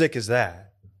 How sick is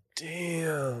that?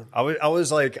 Damn. I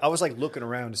was like looking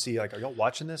around to see are y'all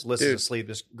watching this? Alyssa's Dude. asleep.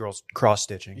 This girl's cross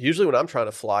stitching. Usually when I'm trying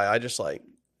to fly, I just like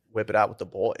whip it out with the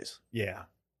boys. Yeah.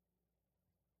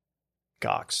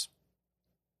 Cox.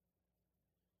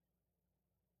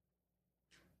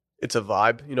 It's a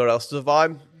vibe. You know what else is a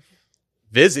vibe?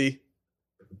 Vizzy.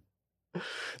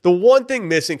 The one thing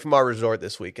missing from our resort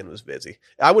this weekend was Vizzy.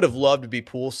 I would have loved to be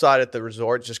poolside at the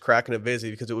resort just cracking a Vizzy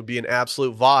because it would be an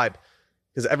absolute vibe.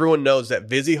 Because everyone knows that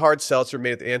Vizzy Hard Seltzer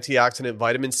made with antioxidant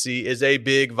vitamin C is a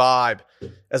big vibe.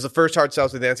 As the first hard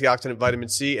seltzer with antioxidant vitamin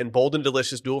C and bold and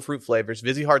delicious dual fruit flavors,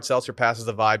 Vizzy Hard Seltzer passes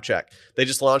the vibe check. They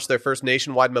just launched their first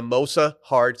nationwide Mimosa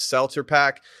Hard Seltzer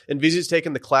pack, and Vizzy's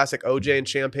taken the classic OJ and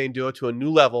champagne duo to a new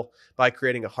level by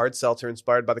creating a hard seltzer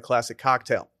inspired by the classic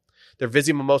cocktail. Their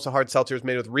Vizzy Mimosa Hard Seltzer is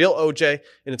made with real OJ,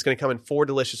 and it's going to come in 4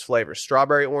 delicious flavors: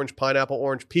 strawberry orange, pineapple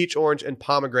orange, peach orange, and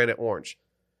pomegranate orange.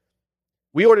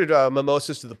 We ordered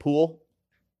mimosas to the pool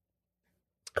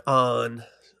on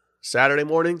Saturday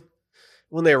morning.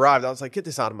 When they arrived, I was like, get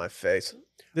this out of my face.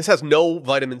 This has no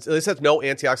vitamins. This has no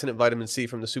antioxidant vitamin C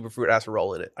from the superfruit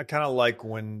acerola in it. I kind of like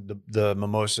when the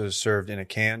mimosa is served in a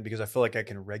can because I feel like I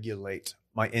can regulate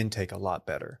my intake a lot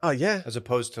better. Oh, yeah. As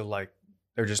opposed to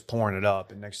they're just pouring it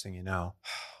up and next thing you know.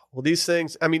 Well, these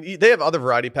things, I mean, they have other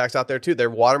variety packs out there too. Their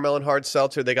watermelon hard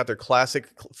seltzer, they got their classic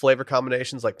flavor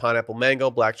combinations like pineapple mango,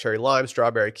 black cherry lime,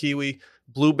 strawberry kiwi,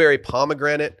 blueberry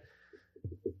pomegranate.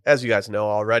 As you guys know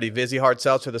already, Vizzy Hard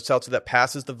Seltzer, the seltzer that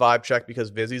passes the vibe check because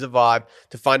Vizzy's a vibe.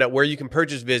 To find out where you can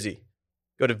purchase Vizzy,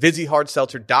 go to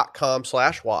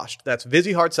VizzyHardSeltzer.com/washed. That's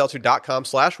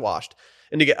VizzyHardSeltzer.com/washed.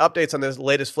 And to get updates on the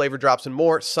latest flavor drops and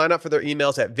more, sign up for their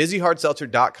emails at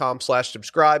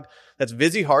VizzyHardSeltzer.com/subscribe. That's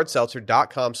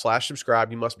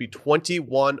VizzyHardSeltzer.com/subscribe. You must be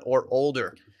 21 or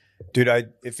older.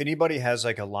 Dude, if anybody has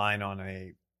a line on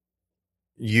a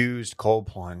used cold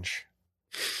plunge,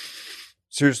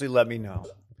 seriously, let me know.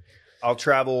 I'll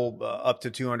travel up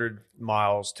to 200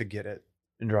 miles to get it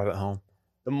and drive it home.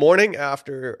 The morning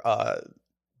after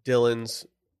Dylan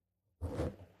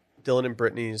and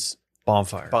Brittany's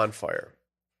bonfire,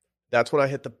 that's when I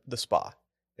hit the spa.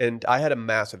 And I had a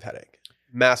massive headache.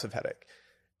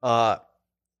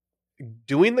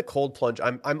 Doing the cold plunge,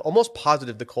 I'm almost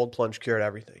positive the cold plunge cured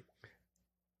everything.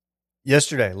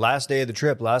 Yesterday, last day of the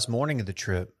trip, last morning of the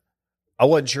trip, I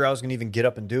wasn't sure I was going to even get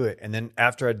up and do it. And then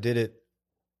after I did it,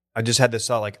 I just had this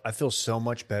thought, I feel so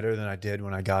much better than I did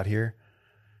when I got here.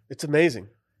 It's amazing.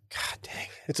 God dang.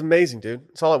 It's amazing, dude.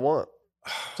 It's all I want.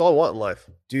 It's all I want in life.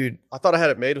 Dude. I thought I had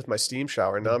it made with my steam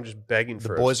shower, and now I'm just begging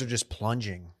for it. The boys are just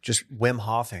plunging, just Wim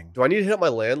Hofing. Do I need to hit up my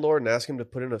landlord and ask him to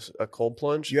put in a cold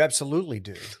plunge? You absolutely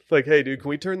do. Like, hey, dude, can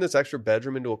we turn this extra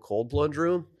bedroom into a cold plunge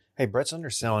room? Hey, Brett's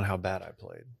underselling how bad I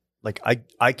played.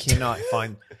 I cannot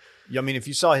find... I mean, if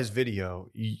you saw his video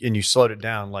and you slowed it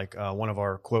down like one of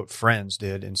our, quote, friends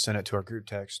did and sent it to our group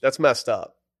text. That's messed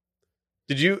up.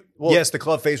 Did you? Well, yes, the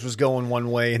club face was going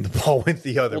one way and the ball went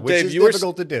the other, well, which Dave, is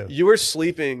difficult to do. You were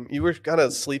sleeping. You were kind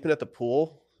of sleeping at the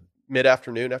pool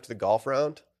mid-afternoon after the golf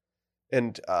round.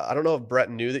 And I don't know if Brett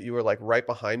knew that you were right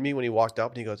behind me when he walked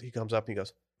up. And he comes up and he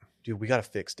goes, dude, we got to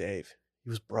fix Dave. He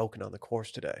was broken on the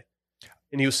course today.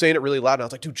 And he was saying it really loud. And I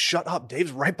was like, dude, shut up.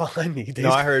 Dave's right behind me. No,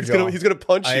 I heard y'all. He's going to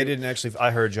punch you. I didn't actually.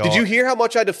 I heard y'all. Did you hear how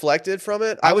much I deflected from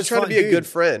it? I was trying to be a good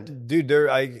friend. Dude,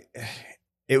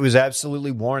 it was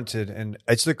absolutely warranted. And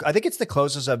I think it's the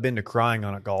closest I've been to crying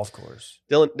on a golf course.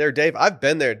 Dave, I've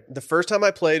been there. The first time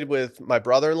I played with my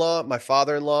brother-in-law, my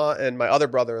father-in-law, and my other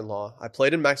brother-in-law, I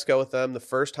played in Mexico with them. The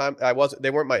first time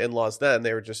they weren't my in-laws then.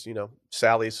 They were just,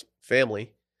 Sally's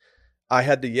family. I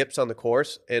had the yips on the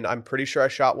course, and I'm pretty sure I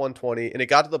shot 120. And it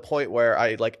got to the point where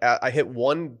I hit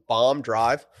one bomb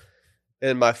drive,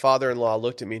 and my father-in-law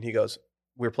looked at me, and he goes,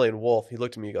 we were playing Wolf. He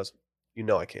looked at me, he goes,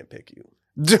 I can't pick you.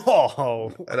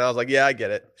 Oh. And I was like, yeah, I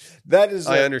get it.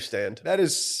 I understand.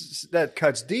 That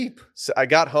cuts deep. So I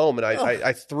got home, and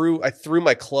I threw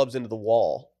my clubs into the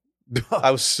wall.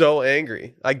 I was so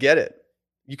angry. I get it.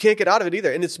 You can't get out of it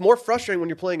either. And it's more frustrating when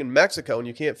you're playing in Mexico and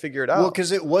you can't figure it out. Well,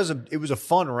 because it was a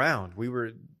fun round.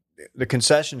 The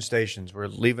concession stations were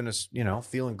leaving us,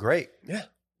 feeling great. Yeah.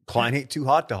 Klein ate 2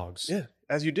 hot dogs. Yeah,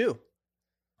 as you do.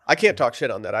 I can't talk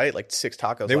shit on that. I ate 6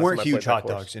 tacos. They weren't huge hot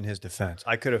dogs in his defense.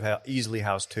 I could have easily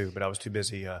housed 2, but I was too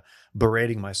busy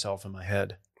berating myself in my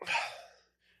head.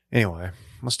 Anyway,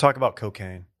 let's talk about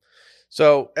cocaine.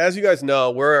 So, as you guys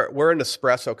know, we're an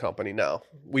espresso company now.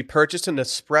 We purchased an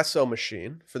espresso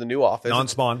machine for the new office.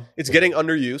 Non-spawn. It's getting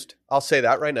underused. I'll say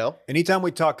that right now. Anytime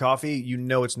we talk coffee, you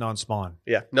know it's non-spawn.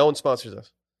 Yeah, no one sponsors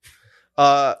us.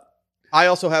 I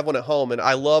also have one at home, and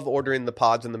I love ordering the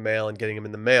pods in the mail and getting them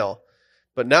in the mail.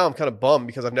 But now I'm kind of bummed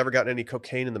because I've never gotten any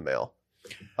cocaine in the mail.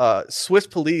 Swiss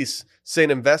police say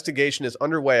an investigation is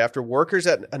underway after workers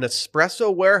at an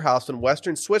espresso warehouse in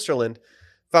western Switzerland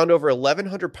found over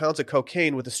 1,100 pounds of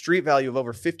cocaine with a street value of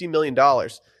over $50 million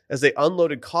as they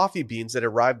unloaded coffee beans that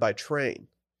arrived by train.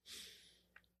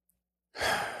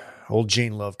 Old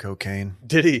Gene loved cocaine.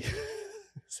 Did he?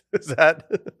 Is that...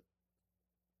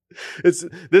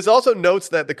 This also notes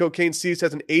that the cocaine seized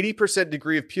has an 80%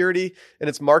 degree of purity and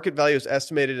its market value is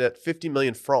estimated at 50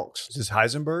 million francs. Is this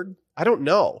Heisenberg? I don't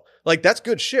know. Like, that's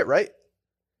good shit, right?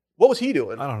 What was he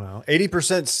doing? I don't know.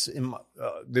 80%'s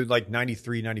like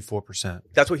 93, 94%.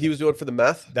 That's what he was doing for the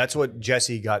meth? That's what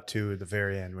Jesse got to at the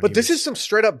very end. But this is some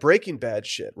straight up Breaking Bad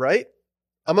shit, right?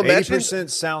 I'm imagining 80%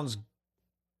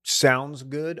 sounds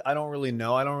good. I don't really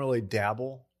know. I don't really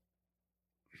dabble.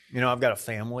 I've got a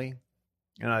family.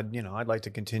 And I'd like to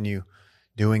continue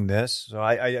doing this. So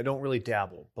I don't really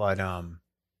dabble, but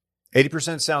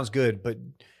 80% sounds good. But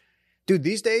dude,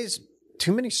 these days,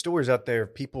 too many stories out there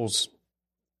of people's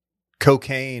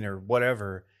cocaine or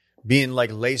whatever being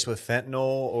like laced with fentanyl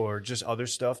or just other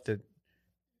stuff that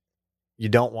you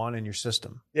don't want in your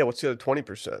system. Yeah, what's the other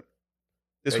 20%?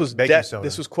 This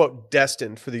was quote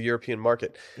destined for the European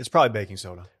market. It's probably baking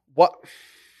soda. What?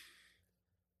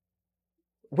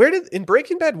 In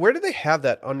Breaking Bad, where did they have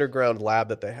that underground lab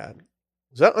that they had?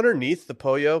 Was that underneath the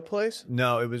Pollo place?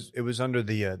 No, it was under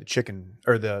the chicken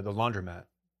or the laundromat.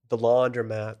 The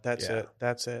laundromat. That's Yeah. it.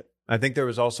 That's it. I think there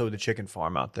was also the chicken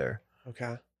farm out there.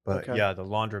 Okay. But Okay. yeah, the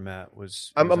laundromat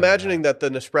was. I'm was under imagining that the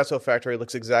Nespresso factory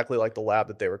looks exactly like the lab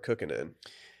that they were cooking in.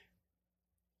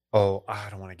 Oh, I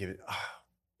don't want to give it.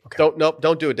 Okay.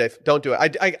 Don't do it, Dave. Don't do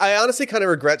it. I honestly kind of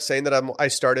regret saying that I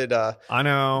started I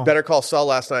know. Better Call Saul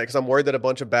last night because I'm worried that a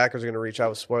bunch of backers are going to reach out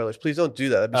with spoilers. Please don't do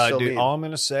that. That'd be so dude, mean. all I'm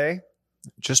going to say,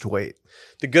 just wait.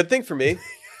 The good thing for me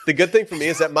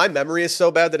is that my memory is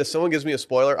so bad that if someone gives me a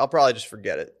spoiler, I'll probably just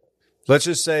forget it. Let's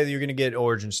just say that you're going to get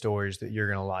origin stories that you're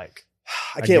going to like.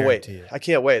 I can't wait. guarantee it. I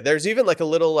can't wait. There's even like a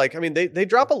little they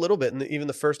drop a little bit in even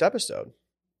the first episode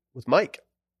with Mike.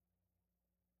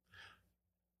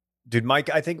 Dude, Mike,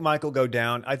 I think Mike will go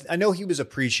down. I know he was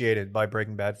appreciated by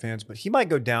Breaking Bad fans, but he might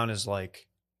go down as like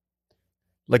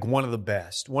one of the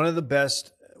best. One of the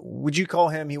best. Would you call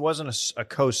him? He wasn't a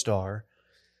co-star.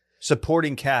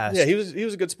 Supporting cast. Yeah, he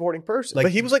was a good supporting person. Like-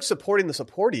 but he was like supporting the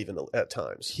support even at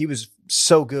times. He was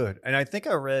so good. And I think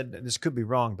I read, this could be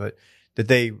wrong, but that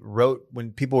they wrote,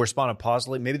 when people responded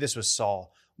positively, maybe this was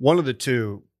Saul, one of the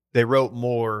two, they wrote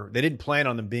more. They didn't plan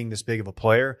on them being this big of a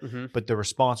player, but the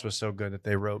response was so good that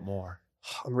they wrote more.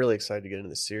 I'm really excited to get into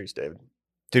this series, David.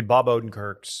 Dude, Bob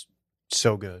Odenkirk's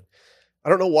so good. I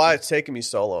don't know why it's taken me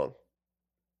so long.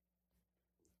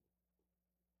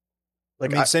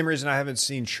 Like, Same reason I haven't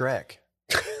seen Shrek.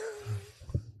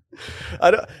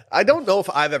 I don't know if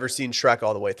I've ever seen Shrek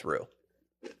all the way through.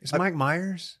 Is Mike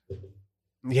Myers?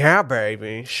 Yeah,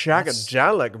 baby.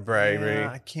 Shagadelic, baby.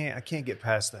 Yeah, I can't get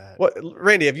past that. What,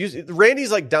 Randy?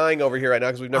 Randy's like dying over here right now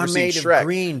because we've never seen Shrek.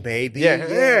 Green, baby.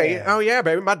 Yeah. Oh yeah,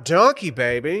 baby. My donkey,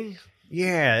 baby.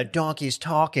 Yeah, the donkey's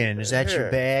talking. Is that your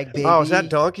Yeah. bag, baby? Oh, does that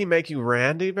donkey make you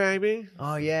Randy, baby?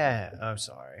 Oh, yeah. I'm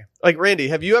sorry. Like, Randy,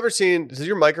 have you ever seen? Does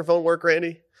your microphone work,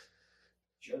 Randy?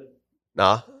 Should.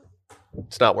 Nah,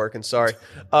 it's not working. Sorry.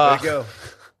 There you go.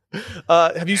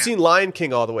 Have you seen Lion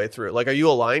King all the way through? Like, are you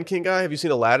a Lion King guy? Have you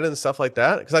seen Aladdin and stuff like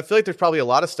that? Because I feel like there's probably a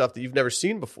lot of stuff that you've never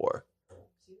seen before.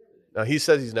 No, he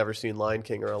says he's never seen Lion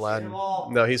King or Aladdin.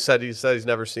 No, he said he's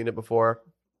never seen it before.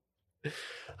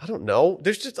 I don't know.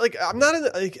 There's just like I'm not in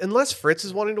like unless Fritz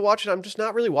is wanting to watch it. I'm just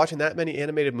not really watching that many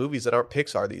animated movies that aren't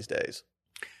Pixar these days.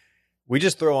 We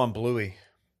just throw on Bluey.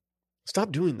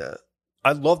 Stop doing that.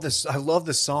 I love this. I love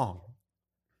this song.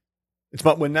 It's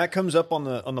but when that comes up on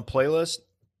the playlist,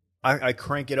 I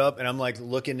crank it up and I'm like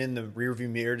looking in the rearview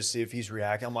mirror to see if he's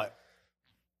reacting. I'm like,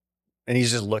 and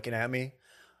he's just looking at me.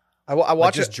 I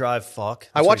watch just drive fuck.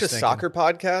 I That's watch what a he's thinking. soccer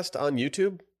podcast on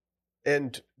YouTube,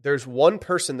 and there's one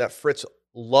person that Fritz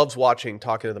loves watching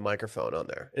talking to the microphone on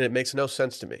there, and it makes no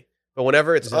sense to me. But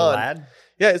whenever it's Is it a on, lad?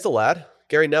 yeah, it's a lad,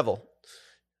 Gary Neville.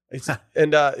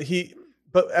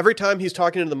 But every time he's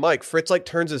talking to the mic, Fritz like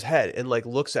turns his head and like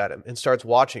looks at him and starts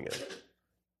watching him.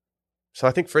 So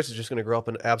I think Fritz is just going to grow up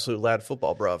an absolute lad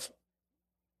football bruv.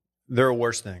 There are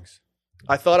worse things.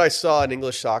 I thought I saw an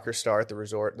English soccer star at the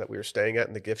resort that we were staying at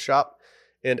in the gift shop,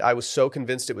 And I was so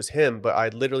convinced it was him, but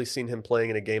I'd literally seen him playing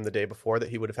in a game the day before that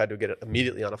he would have had to get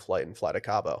immediately on a flight and fly to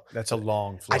Cabo. That's a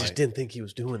long I flight. just didn't think he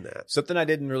was doing that. Something I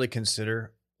didn't really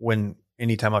consider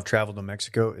anytime I've traveled to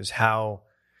Mexico is how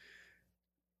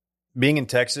being in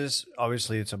Texas,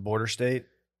 obviously it's a border state,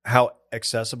 how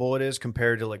accessible it is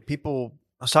compared to like people.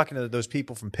 I was talking to those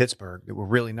people from Pittsburgh that were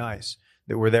really nice,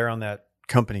 that were there on that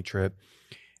company trip.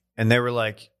 And they were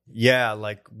like, yeah,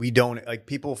 like we don't, like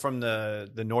people from the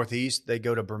Northeast, they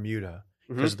go to Bermuda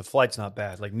because the flight's not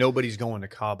bad. Like nobody's going to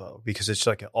Cabo because it's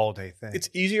like an all day thing. It's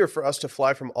easier for us to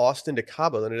fly from Austin to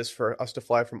Cabo than it is for us to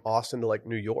fly from Austin to like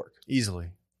New York.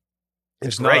 Easily.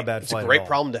 It's not great. a bad It's flight a at great all.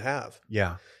 problem to have.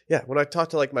 Yeah. Yeah, when I talk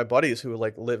to like my buddies who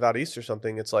like live out east or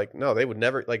something, it's like, no, they would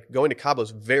never, like going to Cabo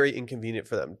is very inconvenient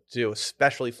for them to do,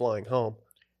 especially flying home.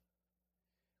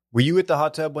 Were you at the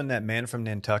hot tub when that man from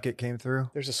Nantucket came through?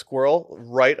 There's a squirrel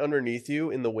right underneath you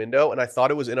in the window, and I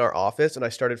thought it was in our office, and I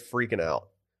started freaking out.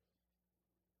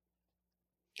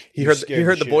 He heard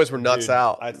the boys were nuts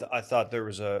out. I thought we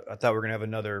were going to have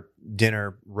another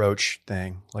dinner roach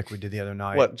thing like we did the other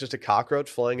night. What, just a cockroach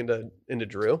flying into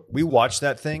Drew? We watched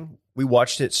that thing. We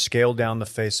watched it scale down the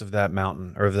face of that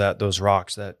mountain or those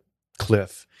rocks, that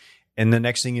cliff. And the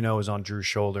next thing you know is on Drew's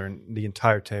shoulder and the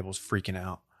entire table's freaking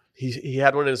out. He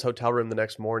had one in his hotel room the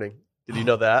next morning. Did you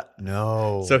know that?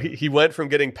 No. So he went from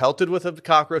getting pelted with a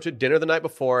cockroach at dinner the night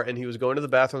before, and he was going to the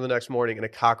bathroom the next morning, and a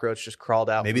cockroach just crawled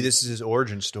out. Maybe this is his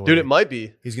origin story. Dude, it might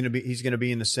be. He's gonna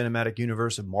be in the cinematic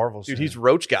universe of Marvel. Dude, soon. he's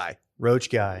Roach Guy.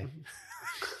 Roach Guy.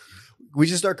 We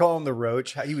just start calling him the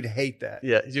Roach. He would hate that.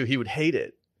 Yeah, dude, he would hate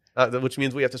it, which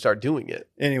means we have to start doing it.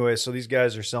 Anyway, so these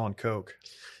guys are selling Coke.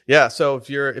 Yeah, so if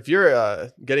you're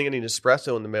getting any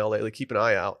Nespresso in the mail lately, keep an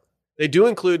eye out. They do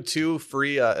include 2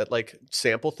 free like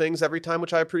sample things every time,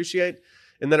 which I appreciate.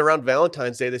 And then around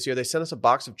Valentine's Day this year, they sent us a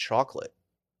box of chocolate.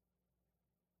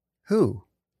 Who?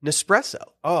 Nespresso.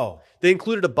 Oh, They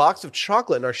included a box of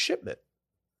chocolate in our shipment.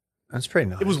 that's pretty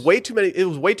nice. It was way too many. It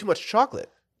was way too much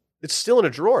chocolate. It's still in a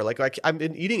drawer. Like I've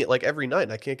been eating it like every night,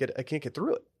 and I can't get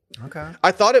through it. Okay.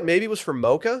 I thought it maybe was for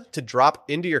mocha to drop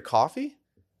into your coffee,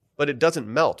 but it doesn't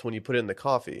melt when you put it in the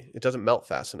coffee. It doesn't melt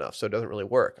fast enough, so it doesn't really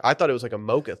work. I thought it was like a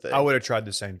mocha thing. I would have tried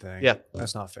the same thing. Yeah.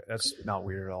 That's not fair. That's not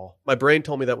weird at all. My brain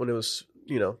told me that when it was,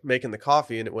 making the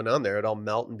coffee and it went on there, it'd all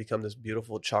melt and become this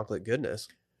beautiful chocolate goodness.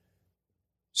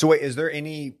 So wait, is there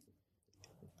any?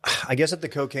 I guess if the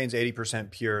cocaine's 80%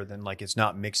 pure, then like it's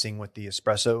not mixing with the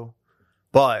espresso.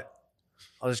 But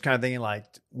I was just kind of thinking, like,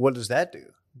 what does that do?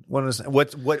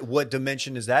 What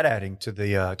dimension is that adding to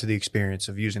the experience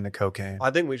of using the cocaine?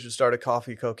 I think we should start a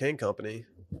coffee cocaine company.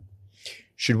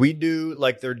 Should we do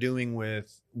like they're doing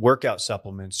with workout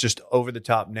supplements, just over the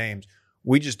top names?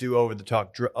 We just do over the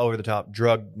top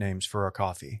drug names for our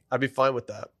coffee. I'd be fine with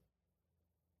that.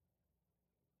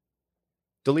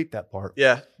 Delete that part.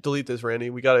 Yeah, delete this,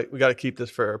 Randy. We gotta keep this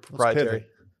for proprietary.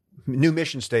 New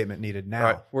mission statement needed now.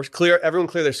 All right, we're clear. Everyone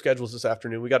clear their schedules this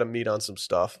afternoon. We got to meet on some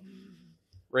stuff.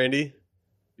 Randy,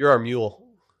 you're our mule.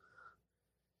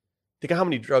 Think of how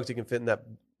many drugs he can fit in that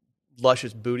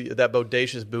luscious booty, that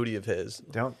bodacious booty of his.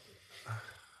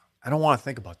 I don't want to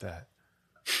think about that.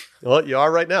 Well, you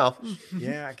are right now.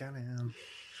 Yeah, I kind of am.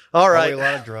 All right. Probably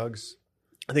a lot of drugs.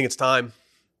 I think it's time.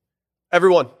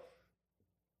 Everyone,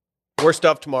 more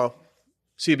stuff tomorrow.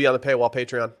 See you beyond the paywall,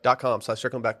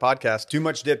 patreon.com/circling back podcast. Too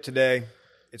much dip today.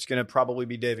 It's going to probably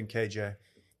be Dave and KJ.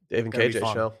 Dave and Gonna be KJ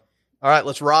fun. show. All right,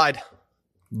 let's ride.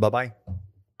 Bye-bye.